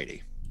 Tom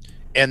Brady.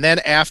 And then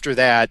after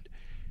that,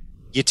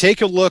 you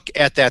take a look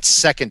at that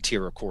second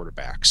tier of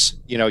quarterbacks.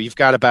 You know, you've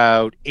got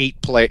about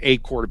 8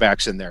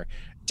 quarterbacks in there.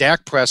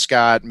 Dak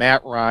Prescott,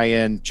 Matt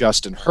Ryan,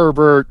 Justin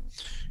Herbert,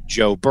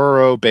 Joe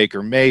Burrow,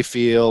 Baker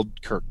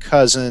Mayfield, Kirk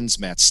Cousins,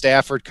 Matt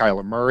Stafford,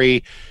 Kyler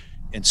Murray,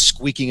 and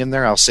squeaking in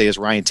there, I'll say, is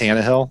Ryan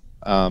Tannehill.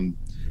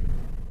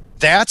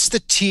 That's the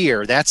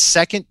tier. That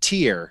second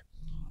tier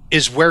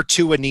is where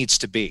Tua needs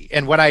to be.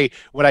 And when I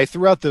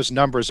threw out those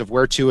numbers of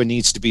where Tua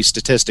needs to be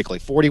statistically,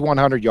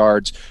 4,100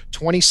 yards,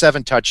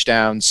 27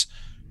 touchdowns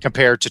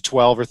compared to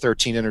 12 or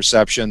 13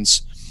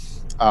 interceptions,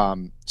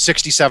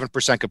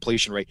 67%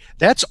 completion rate.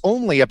 That's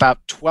only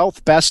about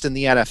 12th best in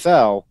the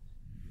NFL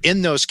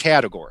in those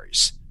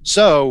categories.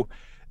 So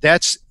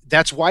that's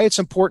why it's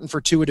important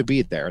for Tua to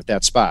be there at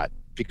that spot,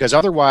 because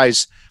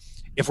otherwise,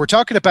 if we're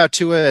talking about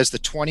Tua as the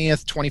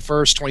 20th,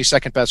 21st,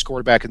 22nd best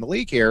quarterback in the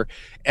league here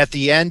at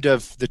the end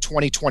of the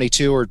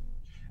 2022 or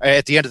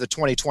at the end of the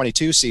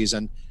 2022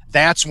 season,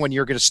 that's when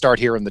you're going to start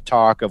hearing the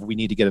talk of we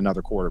need to get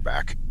another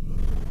quarterback.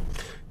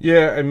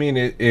 Yeah, I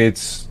mean,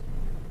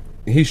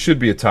 he should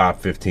be a top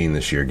 15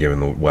 this year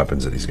given the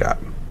weapons that he's got.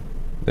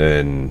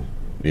 And,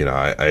 you know,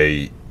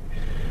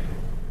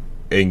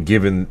 and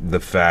given the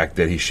fact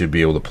that he should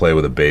be able to play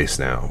with a base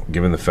now,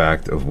 given the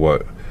fact of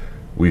what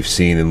we've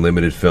seen in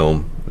limited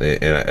film,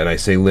 and I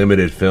say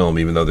limited film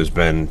even though there's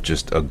been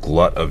just a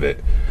glut of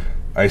it.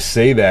 I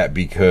say that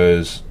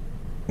because,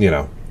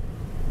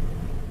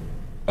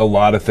 a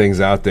lot of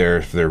things out there,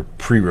 if they're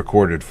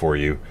pre-recorded for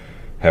you,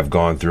 have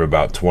gone through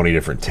about 20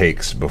 different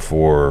takes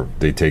before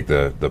they take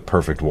the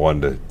perfect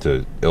one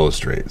to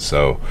illustrate.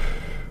 So,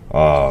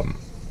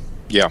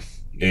 yeah.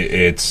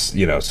 It's,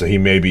 so he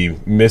may be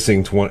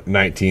missing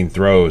 19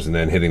 throws and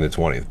then hitting the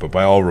 20th. But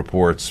by all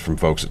reports from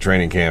folks at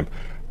training camp,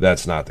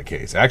 that's not the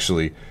case.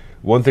 Actually,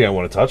 one thing I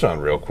want to touch on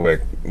real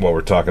quick while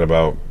we're talking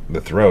about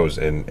the throws,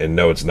 and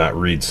no, it's not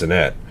Reed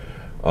Sinnett,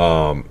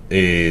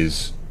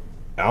 is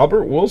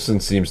Albert Wilson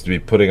seems to be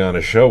putting on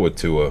a show with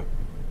Tua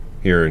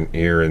here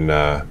in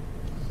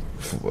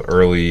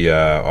early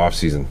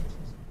offseason.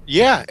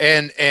 Yeah,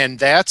 and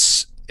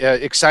that's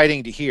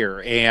exciting to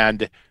hear.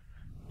 And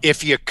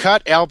if you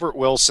cut Albert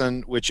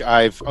Wilson, which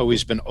I've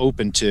always been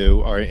open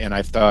to, and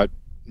I thought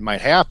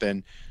might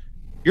happen,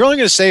 you're only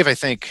going to save, I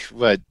think,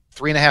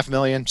 $3.5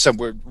 million,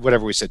 somewhere,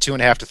 whatever we said,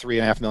 $2.5 to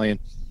 $3.5 million.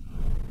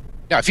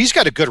 Now, if he's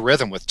got a good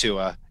rhythm with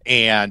Tua,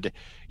 and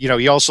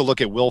you also look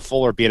at Will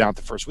Fuller being out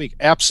the first week,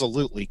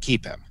 absolutely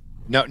keep him.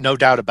 No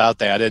doubt about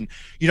that. And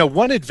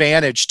one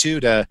advantage too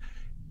to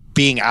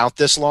being out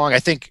this long, I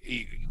think,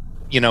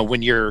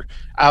 when you're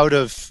out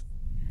of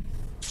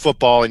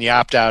football and you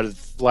opt out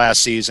of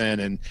last season,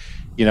 and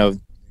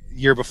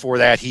year before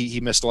that he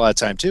missed a lot of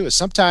time too, is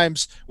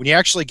sometimes when you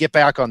actually get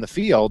back on the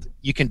field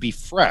you can be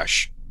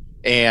fresh.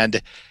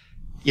 And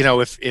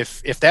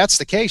if that's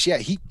the case, yeah,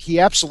 he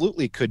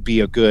absolutely could be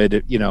a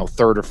good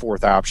third or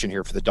fourth option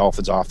here for the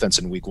Dolphins offense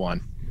in week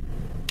 1.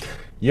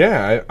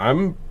 Yeah,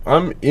 I'm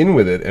in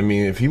with it. I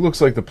mean, if he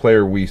looks like the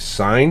player we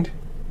signed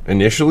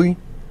initially,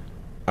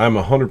 I'm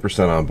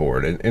 100% on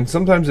board. And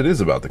sometimes it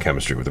is about the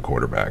chemistry with the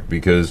quarterback,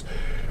 because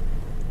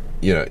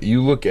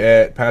you look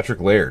at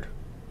Patrick Laird,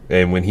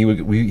 and when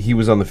he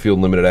was on the field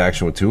limited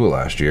action with Tua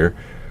last year,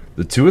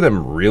 the two of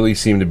them really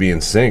seemed to be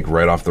in sync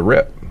right off the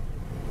rip.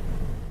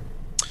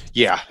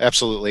 Yeah,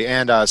 absolutely.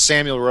 And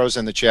Samuel Rose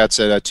in the chat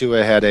said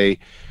Tua had a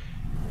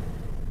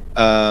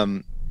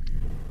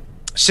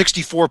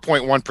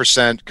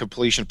 64.1%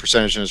 completion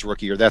percentage in his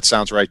rookie year. That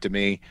sounds right to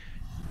me.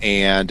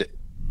 And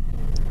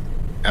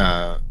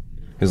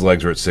his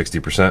legs were at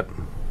 60%.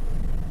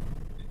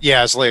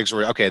 Yeah, his legs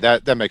were okay.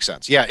 That makes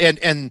sense. Yeah,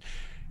 and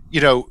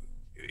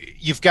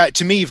you've got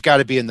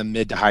to be in the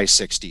mid to high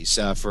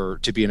 60s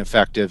to be an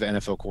effective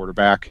NFL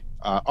quarterback.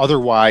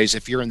 Otherwise,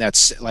 if you're in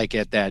that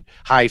at that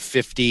high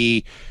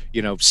 50,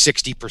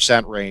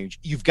 60% range,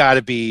 you've got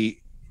to be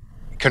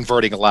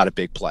converting a lot of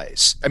big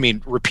plays.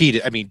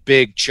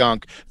 Big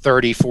chunk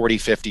 30, 40,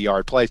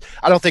 50-yard plays.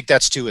 I don't think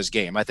that's Tua's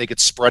game. I think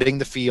it's spreading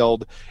the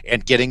field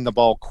and getting the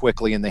ball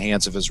quickly in the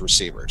hands of his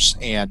receivers.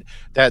 And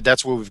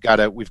that's what we've got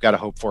to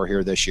hope for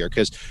here this year,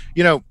 because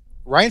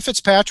Ryan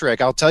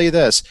Fitzpatrick, I'll tell you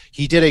this,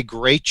 he did a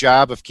great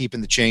job of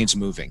keeping the chains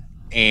moving.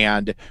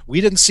 And we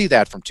didn't see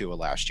that from Tua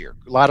last year.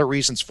 A lot of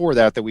reasons for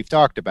that we've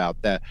talked about,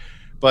 but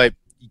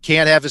you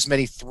can't have as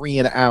many 3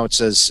 and outs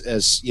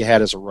as you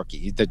had as a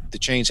rookie. The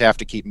chains have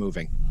to keep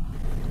moving.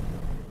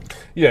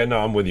 Yeah, no,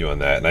 I'm with you on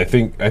that, and I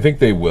think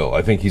they will.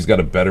 I think he's got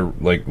a better,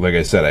 like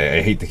I said,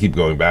 I hate to keep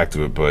going back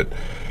to it, but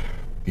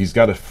he's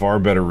got a far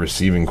better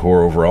receiving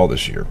core overall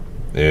this year,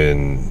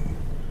 and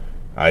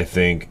I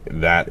think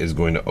that is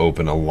going to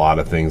open a lot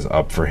of things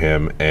up for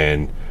him.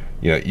 And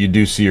you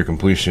do see your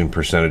completion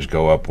percentage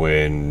go up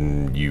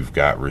when you've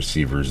got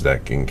receivers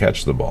that can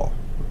catch the ball.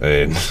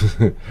 And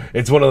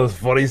it's one of those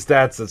funny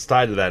stats that's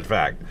tied to that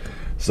fact.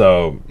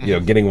 So,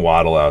 getting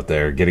Waddle out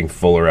there, getting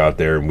Fuller out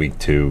there in week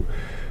 2,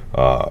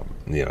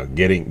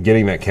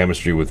 getting that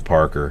chemistry with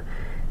Parker,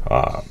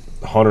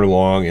 Hunter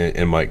Long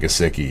and Mike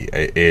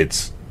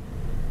Gesicki.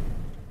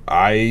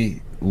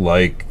 I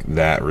like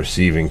that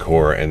receiving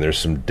core, and there's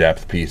some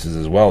depth pieces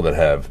as well that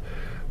have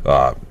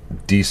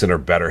decent or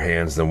better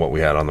hands than what we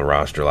had on the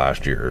roster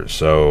last year.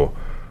 So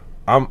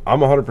I'm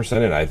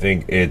 100% in. I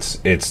think it's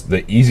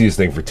the easiest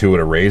thing for Tua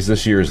to raise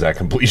this year is that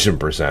completion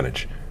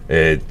percentage.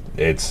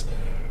 It's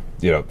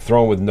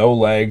throwing with no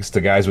legs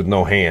to guys with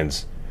no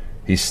hands.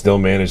 He still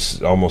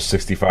managed almost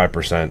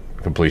 65%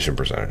 completion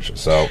percentage.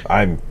 So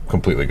I'm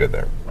completely good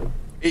there.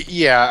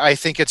 Yeah, I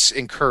think it's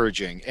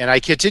encouraging, and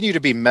I continue to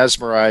be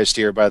mesmerized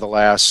here by the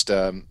last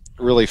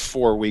really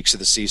 4 weeks of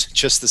the season.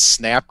 Just the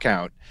snap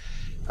count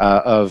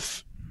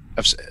of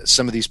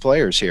some of these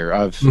players here.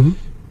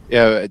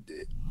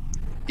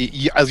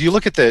 You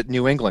look at the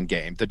New England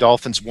game. The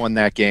Dolphins won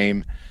that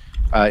game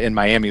in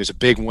Miami. It was a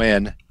big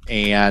win,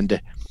 and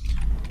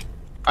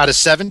out of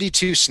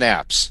 72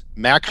 snaps,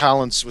 Mac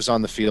Hollins was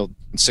on the field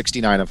in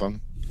 69 of them.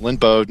 Lynn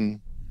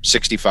Bowden,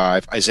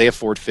 65. Isaiah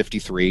Ford,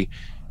 53.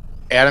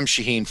 Adam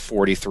Shaheen,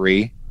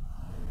 43.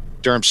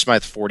 Durham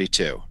Smythe,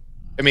 42.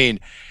 I mean,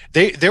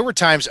 there were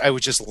times I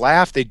would just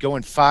laugh. They'd go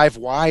in 5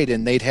 wide,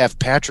 and they'd have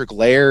Patrick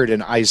Laird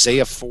and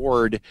Isaiah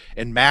Ford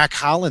and Mac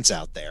Hollins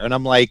out there. And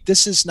I'm like,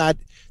 this is not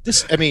 –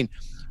 this. I mean,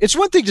 it's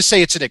one thing to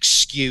say it's an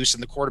excuse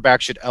and the quarterback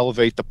should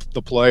elevate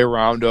the play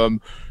around him.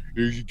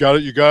 You got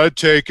to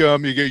take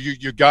him.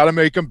 You got to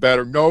make him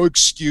better. No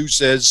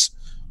excuses.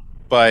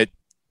 But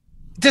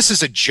this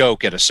is a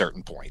joke at a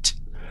certain point.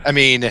 I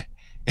mean,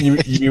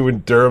 you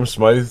and Durham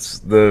Smythe's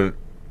the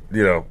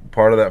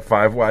part of that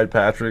 5-wide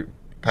Patrick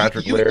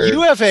Laird.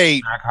 You have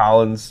a Mac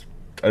Hollins.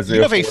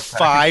 You have a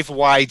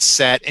 5-wide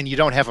set, and you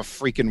don't have a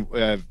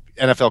freaking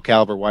NFL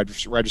caliber wide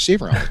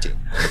receiver on the team.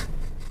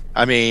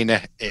 I mean,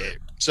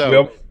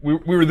 so we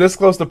were this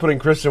close to putting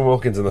Christian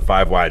Wilkins in the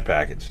 5-wide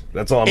package.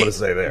 That's all I'm going to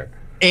say there.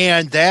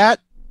 And that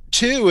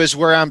too is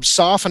where I'm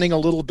softening a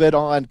little bit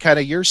on kind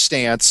of your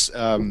stance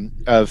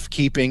of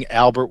keeping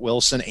Albert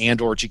Wilson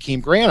and or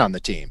Jakeem Grant on the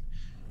team,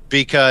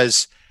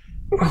 because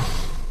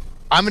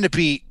I'm going to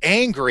be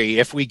angry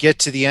if we get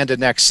to the end of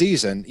next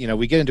season.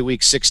 We get into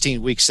week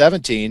 16, week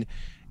 17,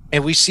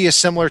 and we see a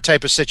similar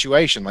type of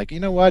situation. Like, you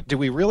know what? Do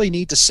we really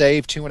need to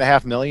save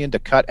 $2.5 million to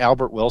cut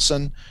Albert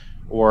Wilson,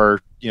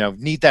 or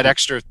need that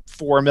extra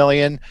 $4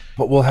 million?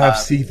 But we'll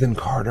have Ethan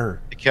Carter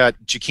to cut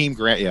Jakeem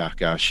Grant. Yeah,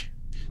 gosh,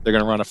 they're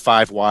going to run a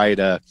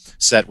 5-wide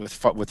set with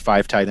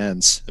 5 tight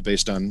ends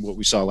based on what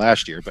we saw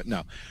last year. But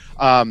no,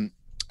 and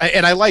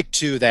I like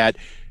too that.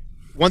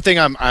 One thing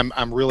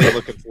I'm really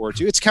looking forward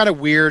to. It's kind of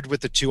weird with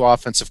the 2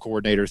 offensive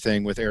coordinator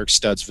thing with Eric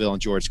Studsville and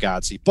George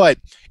Godsey. But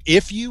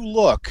if you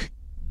look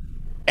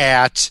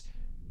at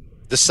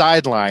the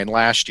sideline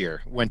last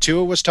year, when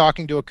Tua was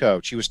talking to a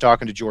coach, he was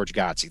talking to George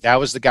Godsey. That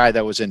was the guy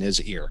that was in his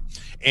ear.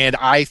 And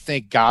I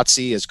think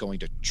Godsey is going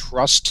to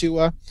trust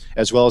Tua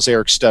as well as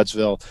Eric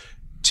Studsville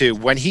to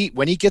when he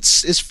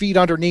gets his feet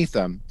underneath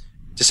him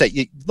to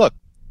say, look,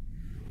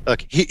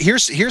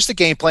 here's the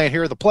game plan.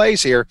 Here are the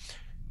plays here.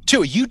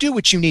 Tua, you do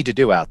what you need to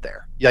do out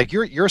there. Like,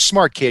 you're a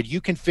smart kid.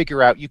 You can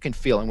figure out, you can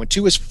feel. And when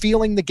Tua's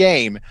feeling the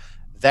game,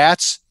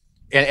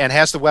 and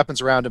has the weapons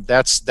around him,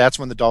 that's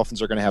when the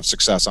Dolphins are going to have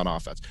success on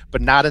offense.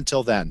 But not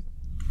until then.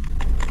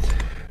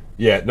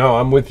 Yeah, no,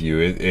 I'm with you.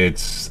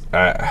 It's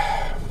going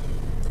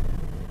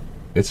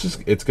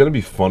to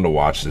be fun to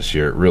watch this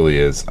year. It really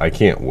is. I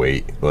can't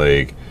wait.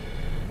 Like,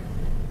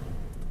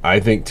 I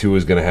think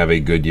Tua's going to have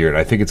a good year, and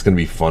I think it's going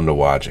to be fun to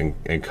watch.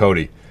 And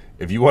Cody,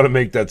 if you want to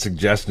make that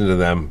suggestion to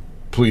them,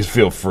 please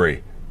feel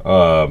free.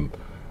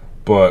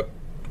 But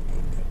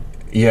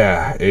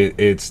yeah,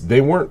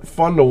 they weren't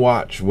fun to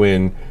watch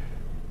when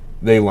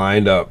they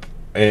lined up,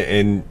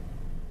 and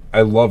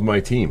I love my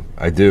team.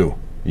 I do.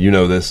 You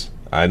know this.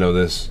 I know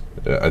this.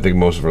 I think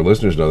most of our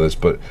listeners know this,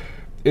 but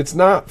it's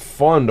not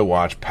fun to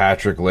watch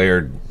Patrick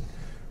Laird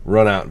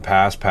run out in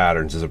pass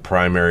patterns as a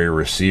primary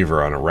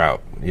receiver on a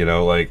route.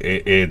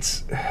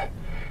 It's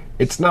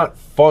not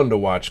fun to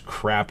watch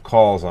crap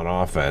calls on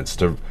offense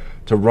to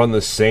run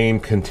the same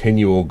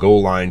continual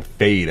goal line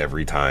fade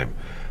every time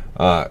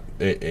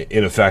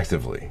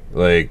ineffectively,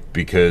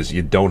 because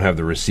you don't have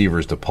the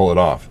receivers to pull it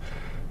off.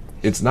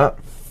 It's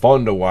not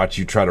fun to watch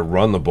you try to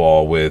run the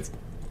ball with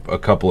a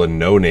couple of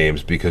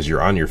no-names because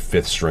you're on your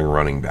 5th string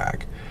running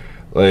back.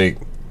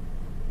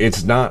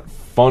 It's not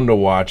fun to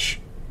watch,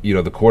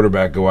 the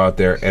quarterback go out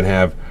there and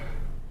have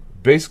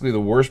basically the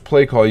worst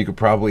play call you could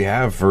probably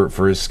have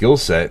for his skill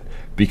set,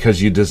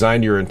 because you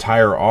designed your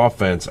entire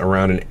offense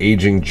around an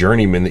aging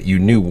journeyman that you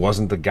knew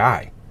wasn't the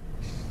guy.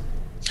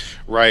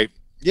 Right.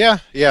 Yeah,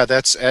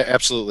 that's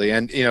absolutely.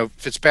 And,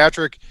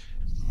 Fitzpatrick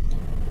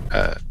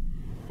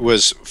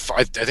was,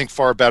 I think,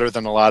 far better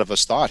than a lot of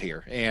us thought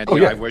here. And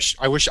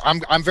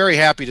I'm very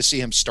happy to see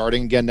him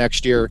starting again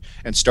next year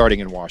and starting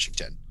in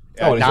Washington.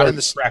 Not in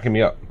the cracking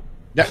me up.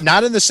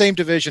 Not in the same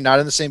division, not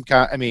in the same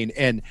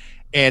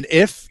and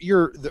if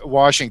you're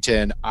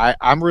Washington,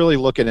 I'm really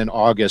looking in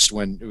August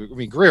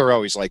Greer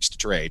always likes to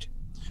trade,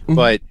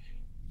 but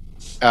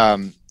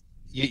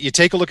you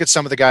take a look at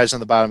some of the guys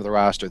on the bottom of the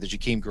roster, the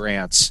Jakeem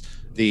Grants,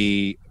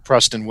 the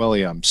Preston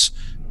Williams,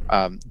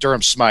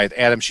 Durham Smythe,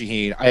 Adam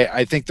Shaheen.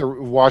 I think the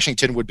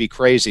Washington would be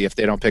crazy if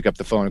they don't pick up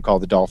the phone and call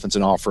the Dolphins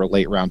and offer a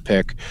late round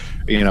pick,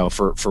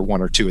 for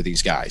 1 or 2 of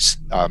these guys.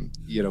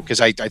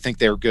 Because I think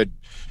they're good.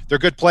 They're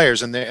good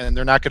players, and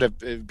they're not going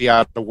to be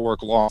out of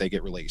work long if they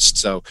get released.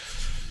 So,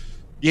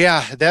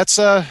 yeah, that's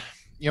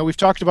we've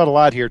talked about a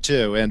lot here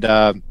too, and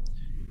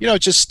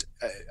just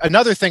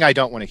another thing I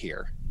don't want to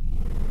hear,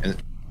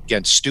 and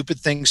again,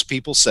 stupid things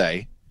people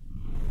say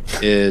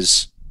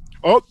is,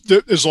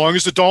 as long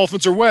as the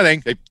Dolphins are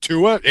winning, if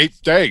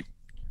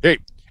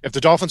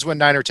the Dolphins win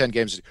 9 or 10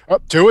 games,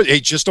 Tua,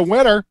 he's just a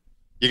winner.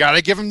 You got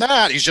to give him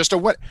that. He's just a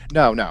win.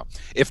 No.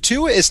 If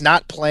Tua is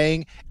not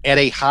playing at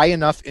a high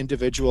enough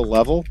individual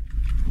level,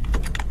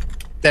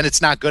 then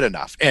it's not good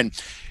enough. And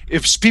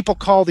if people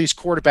call these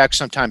quarterbacks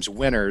sometimes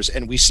winners,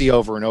 and we see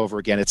over and over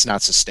again, it's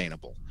not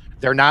sustainable.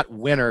 They're not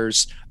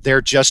winners.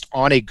 They're just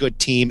on a good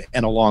team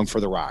and along for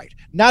the ride.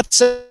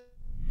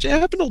 It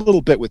happened a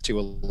little bit with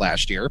Tua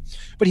last year,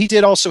 but he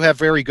did also have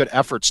very good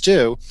efforts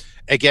too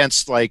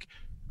against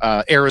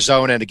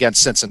Arizona and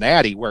against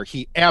Cincinnati, where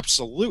he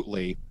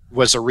absolutely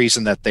was a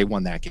reason that they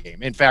won that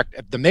game. In fact,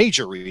 the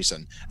major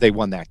reason they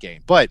won that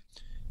game. But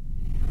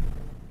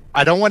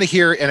I don't want to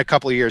hear in a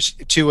couple of years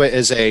Tua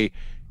is a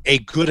a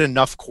good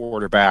enough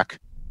quarterback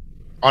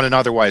on an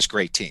otherwise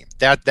great team.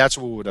 That's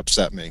what would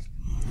upset me.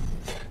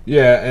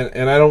 Yeah,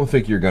 and I don't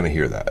think you're going to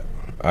hear that.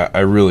 I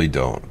really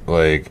don't.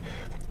 Like,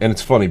 and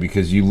it's funny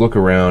because you look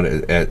around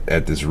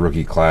at this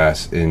rookie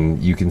class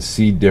and you can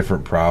see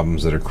different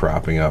problems that are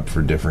cropping up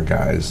for different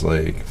guys,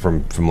 like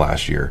from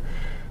last year.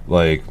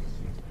 Like,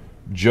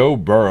 Joe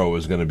Burrow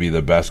is going to be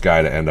the best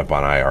guy to end up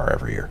on IR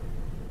every year.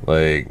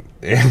 Like,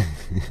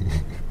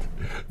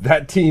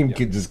 that team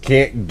just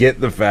can't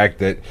get the fact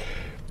that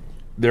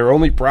their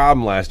only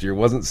problem last year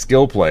wasn't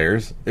skill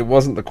players. It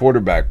wasn't the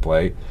quarterback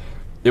play.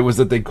 It was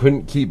that they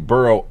couldn't keep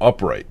Burrow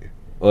upright.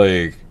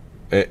 Like,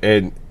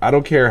 and I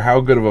don't care how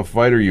good of a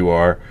fighter you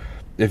are,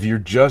 if you're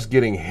just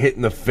getting hit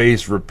in the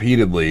face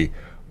repeatedly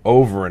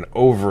over and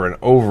over and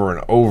over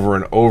and over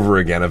and over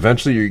again,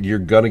 eventually you're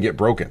going to get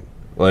broken.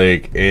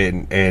 Like,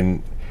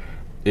 and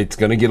it's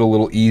going to get a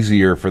little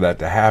easier for that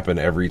to happen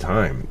every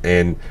time.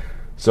 And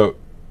so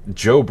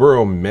Joe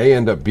Burrow may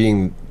end up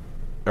being,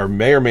 or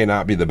may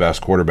not be, the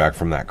best quarterback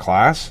from that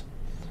class,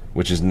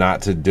 which is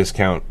not to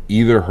discount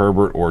either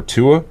Herbert or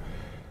Tua,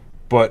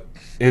 but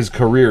his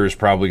career is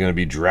probably going to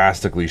be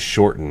drastically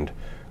shortened,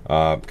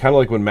 kind of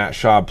like when Matt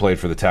Schaub played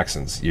for the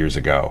Texans years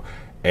ago,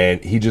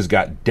 and he just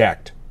got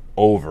decked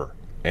over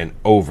and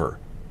over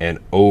and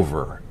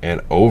over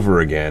and over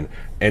again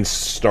and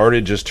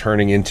started just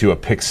turning into a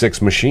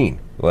pick-six machine.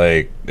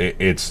 Like,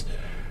 it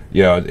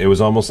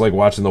was almost like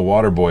watching The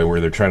Waterboy,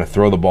 where they're trying to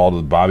throw the ball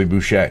to Bobby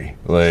Boucher.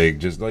 Like,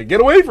 just like, get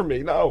away from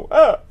me. No.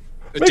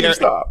 Make him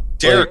stop.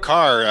 David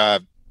Carr.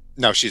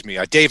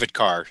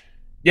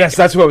 Yes,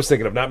 that's who I was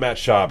thinking of, not Matt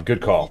Schaub. Good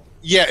call.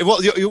 Yeah,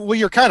 well,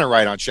 you're kind of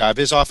right on Schaub.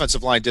 His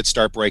offensive line did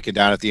start breaking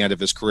down at the end of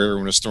his career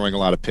when he was throwing a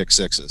lot of pick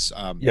sixes.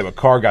 Yeah, but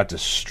Carr got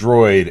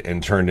destroyed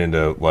and turned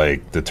into,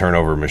 like, the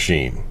turnover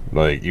machine.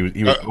 Like, he was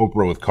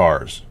Oprah with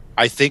cars.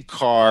 I think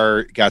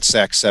Carr got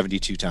sacked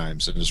 72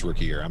 times in his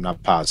rookie year. I'm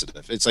not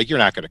positive. It's like, you're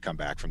not going to come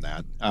back from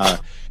that.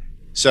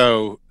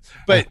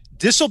 But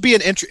this will be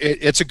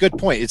it's a good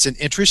point. It's an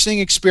interesting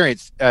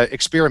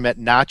experiment,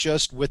 not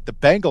just with the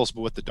Bengals,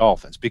 but with the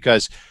Dolphins,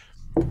 because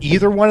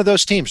either one of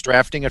those teams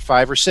drafting at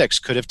 5 or 6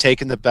 could have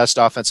taken the best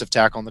offensive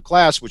tackle in the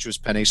class, which was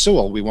Penei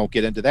Sewell. We won't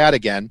get into that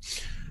again.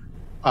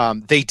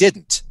 They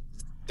didn't.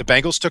 The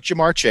Bengals took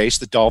Jamar Chase.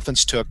 The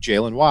Dolphins took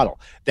Jalen Waddle.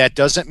 That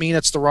doesn't mean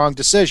it's the wrong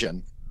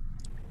decision,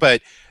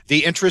 but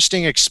the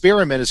interesting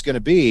experiment is going to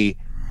be,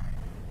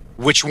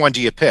 which one do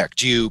you pick?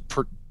 Do you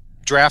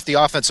draft the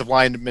offensive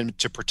lineman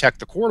to protect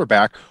the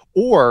quarterback,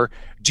 or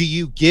do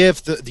you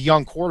give the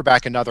young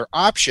quarterback another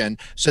option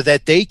so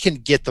that they can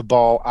get the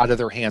ball out of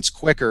their hands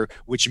quicker,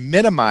 which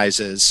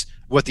minimizes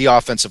what the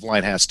offensive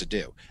line has to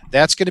do?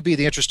 That's going to be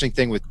the interesting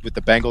thing with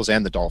the Bengals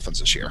and the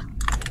Dolphins this year.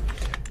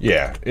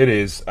 Yeah, it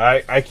is.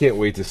 I can't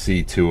wait to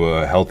see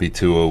healthy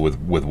Tua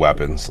with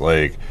weapons.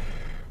 Like,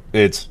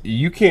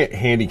 you can't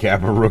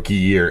handicap a rookie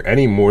year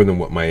any more than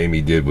what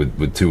Miami did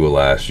with Tua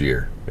last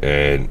year.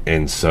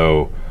 And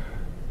so,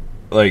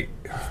 like,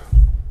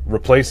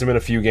 replace him in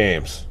a few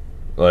games.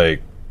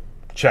 Like,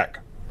 check.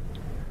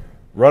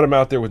 Run him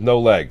out there with no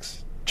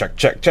legs. Check,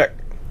 check, check.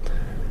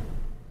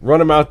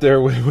 Run him out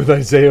there with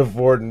Isaiah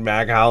Ford and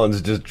Mac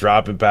Hollins just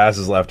dropping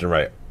passes left and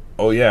right.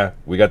 Oh, yeah,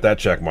 we got that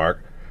check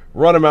mark.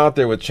 Run him out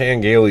there with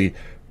Chan Gailey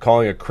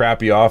calling a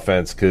crappy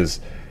offense because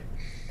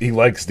he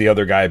likes the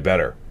other guy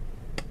better.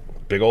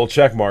 Big old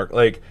check mark.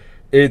 Like,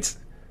 it's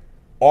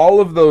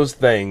all of those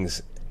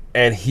things,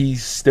 and he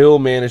still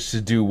managed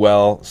to do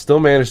well, still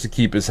managed to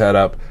keep his head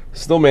up,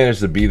 still managed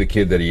to be the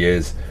kid that he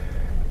is.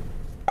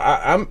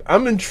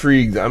 I'm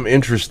intrigued. I'm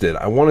interested.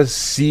 I want to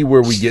see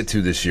where we get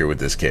to this year with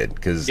this kid,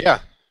 because, yeah,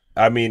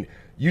 I mean,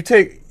 you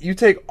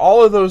take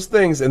all of those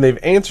things, and they've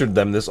answered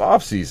them this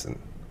offseason.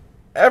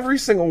 Every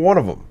single one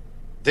of them.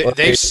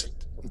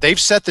 They've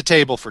set the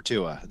table for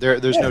Tua.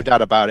 There's no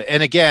doubt about it.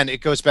 And again,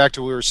 it goes back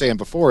to what we were saying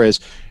before is,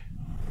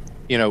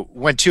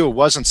 when Tua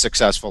wasn't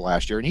successful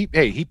last year, and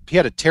he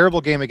had a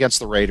terrible game against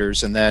the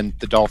Raiders, and then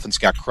the Dolphins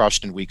got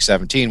crushed in Week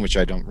 17, which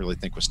I don't really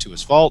think was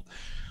Tua's fault.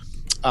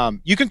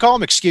 You can call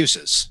them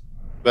excuses,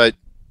 but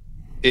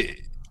I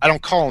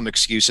don't call them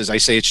excuses. I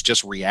say it's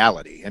just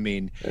reality. I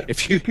mean,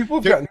 people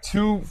have gotten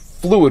too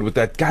fluid with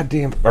that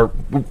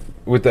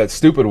with that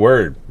stupid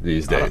word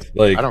these days.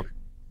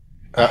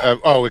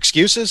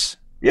 Excuses?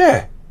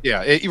 Yeah.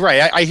 Yeah, you're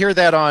right. I hear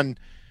that on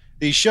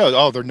these shows.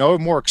 Oh, there are no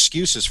more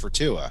excuses for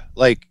Tua.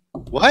 Like,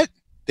 what?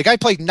 The guy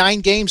played 9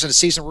 games in a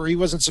season where he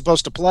wasn't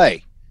supposed to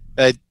play.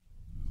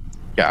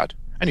 God,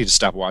 I need to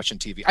stop watching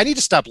TV. I need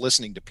to stop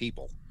listening to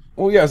people.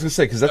 Well, yeah, I was gonna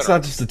say, because that's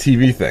not just a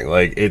TV thing.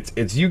 Like,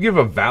 it's you give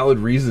a valid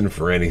reason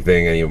for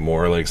anything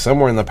anymore. Like,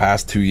 somewhere in the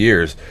past 2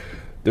 years,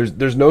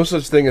 there's no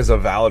such thing as a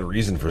valid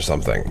reason for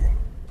something.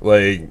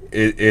 Like,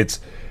 it's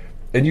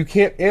and you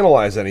can't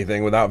analyze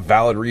anything without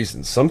valid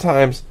reasons.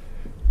 Sometimes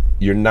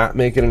you're not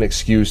making an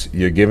excuse,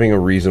 you're giving a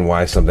reason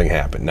why something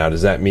happened. Now,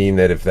 does that mean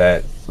that if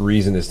that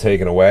reason is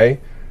taken away,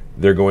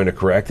 they're going to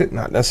correct it?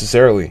 Not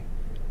necessarily.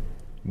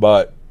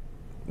 But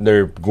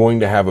they're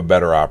going to have a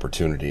better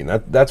opportunity. And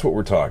that's what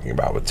we're talking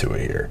about with Tua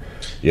here.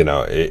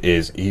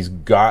 He's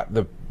got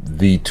the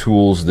the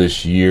tools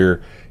this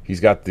year. He's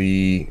got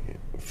the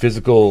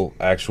physical,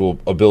 actual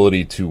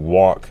ability to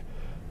walk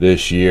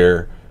this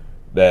year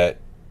that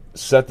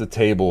set the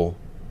table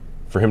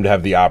for him to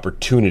have the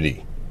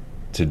opportunity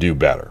to do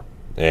better.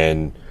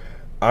 And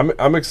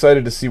I'm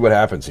excited to see what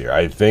happens here.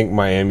 I think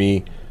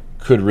Miami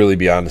could really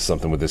be onto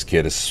something with this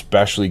kid,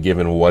 especially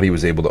given what he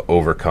was able to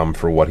overcome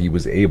for what he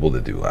was able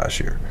to do last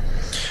year.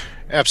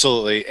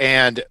 Absolutely.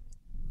 And,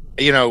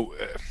 you know,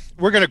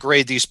 we're going to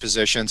grade these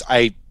positions.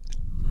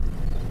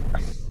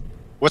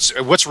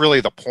 What's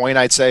really the point,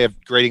 I'd say,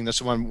 of grading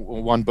this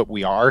one, but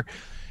we are.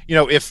 You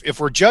know, if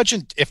we're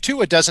judging, if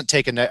Tua doesn't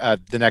take the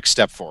next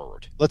step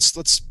forward,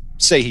 let's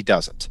say he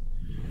doesn't,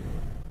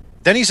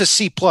 then he's a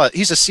C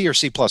or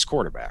C plus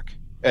quarterback.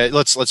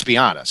 Let's be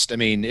honest. I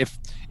mean,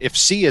 if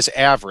C is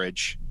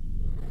average,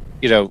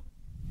 you know,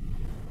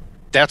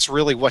 that's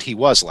really what he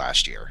was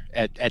last year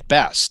at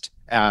best.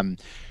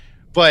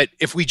 But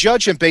if we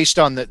judge him based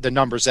on the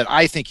numbers that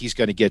I think he's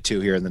going to get to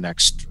here in the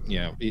next, you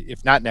know,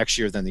 if not next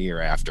year, then the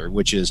year after,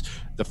 which is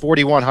the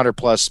 4,100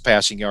 plus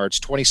passing yards,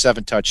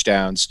 27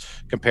 touchdowns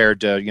compared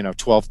to, you know,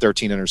 12,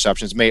 13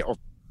 interceptions,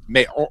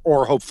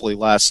 or hopefully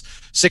less,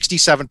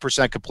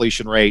 67%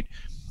 completion rate,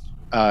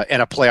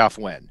 and a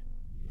playoff win.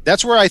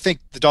 That's where I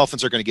think the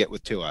Dolphins are going to get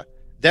with Tua.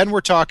 Then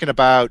we're talking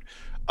about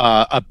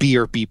a B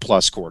or B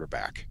plus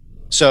quarterback.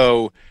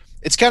 So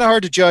it's kind of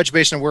hard to judge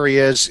based on where he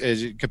is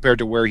compared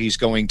to where he's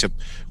going to,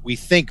 we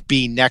think,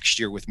 be next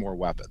year with more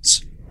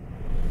weapons.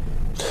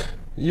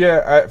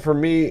 Yeah, for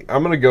me,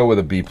 I'm going to go with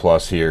a B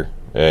plus here.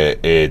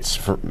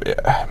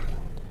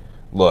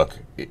 Look,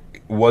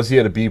 was he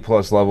at a B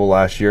plus level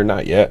last year?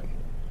 Not yet.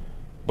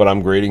 But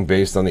I'm grading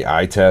based on the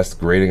eye test,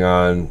 You're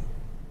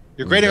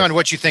grading on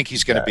what you think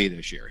he's going to be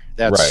this year.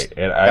 That's right.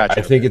 And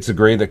I think it's a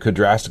grade that could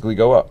drastically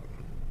go up.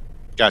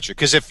 Gotcha.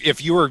 Because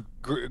if you were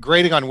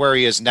grading on where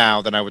he is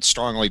now, then I would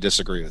strongly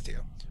disagree with you.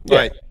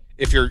 Yeah. But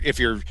if you're,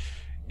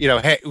 you know,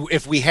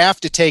 if we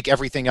have to take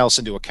everything else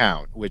into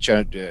account, which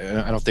I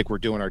don't think we're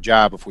doing our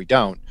job if we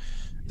don't,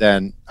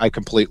 then I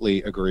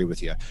completely agree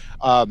with you.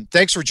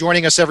 Thanks for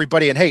joining us,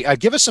 everybody. And hey,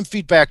 give us some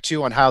feedback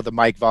too on how the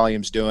mic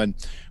volume's doing.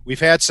 We've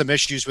had some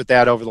issues with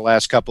that over the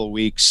last couple of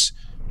weeks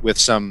with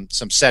some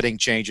setting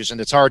changes, and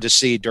it's hard to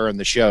see during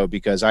the show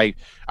because I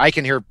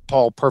can hear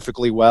Paul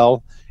perfectly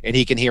well and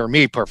he can hear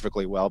me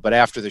perfectly well, but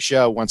after the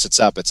show, once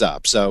it's up, it's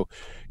up. So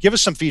give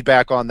us some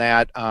feedback on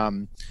that.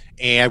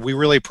 And we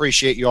really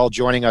appreciate you all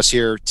joining us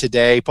here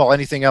today. Paul,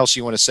 anything else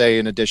you want to say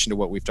in addition to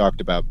what we've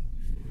talked about?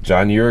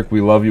 John Urich,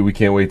 we love you. We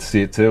can't wait to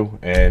see it too.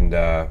 And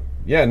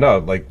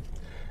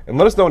and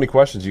let us know any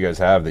questions you guys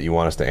have that you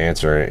want us to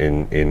answer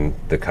in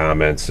the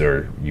comments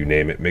or you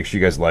name it. Make sure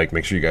you guys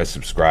make sure you guys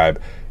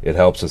subscribe. It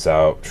helps us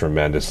out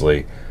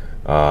tremendously.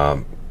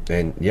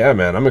 And yeah,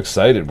 man, I'm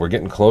excited. We're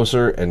getting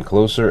closer and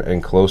closer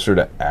and closer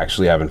to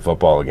actually having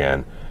football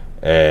again.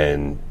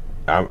 And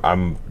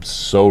I'm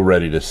so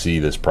ready to see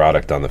this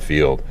product on the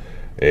field.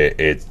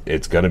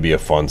 It's going to be a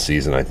fun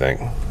season, I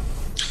think.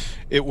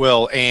 It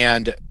will.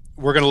 And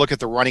we're going to look at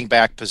the running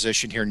back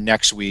position here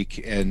next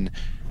week, and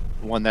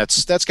one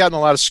that's gotten a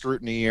lot of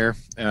scrutiny here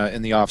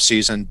in the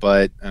offseason,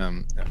 but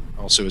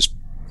also is,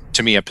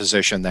 to me, a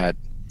position that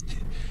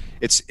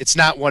it's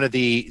not one of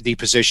the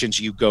positions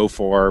you go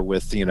for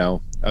with, you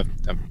know, a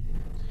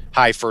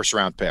high first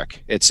round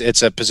pick.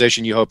 It's a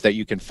position you hope that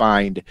you can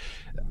find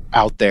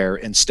out there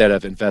instead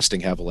of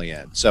investing heavily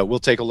in. So we'll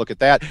take a look at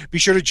that. Be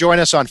sure to join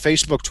us on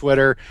Facebook,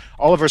 Twitter,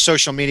 all of our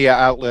social media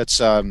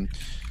outlets,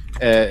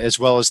 as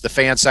well as the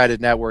Fansided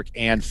Network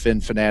and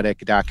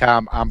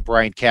FinFanatic.com. I'm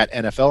Brian Cat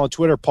NFL on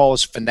Twitter. Paul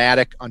is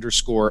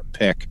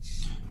Fanatic_pick.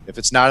 If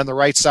it's not on the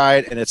right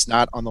side and it's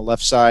not on the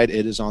left side,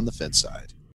 it is on the Fin side.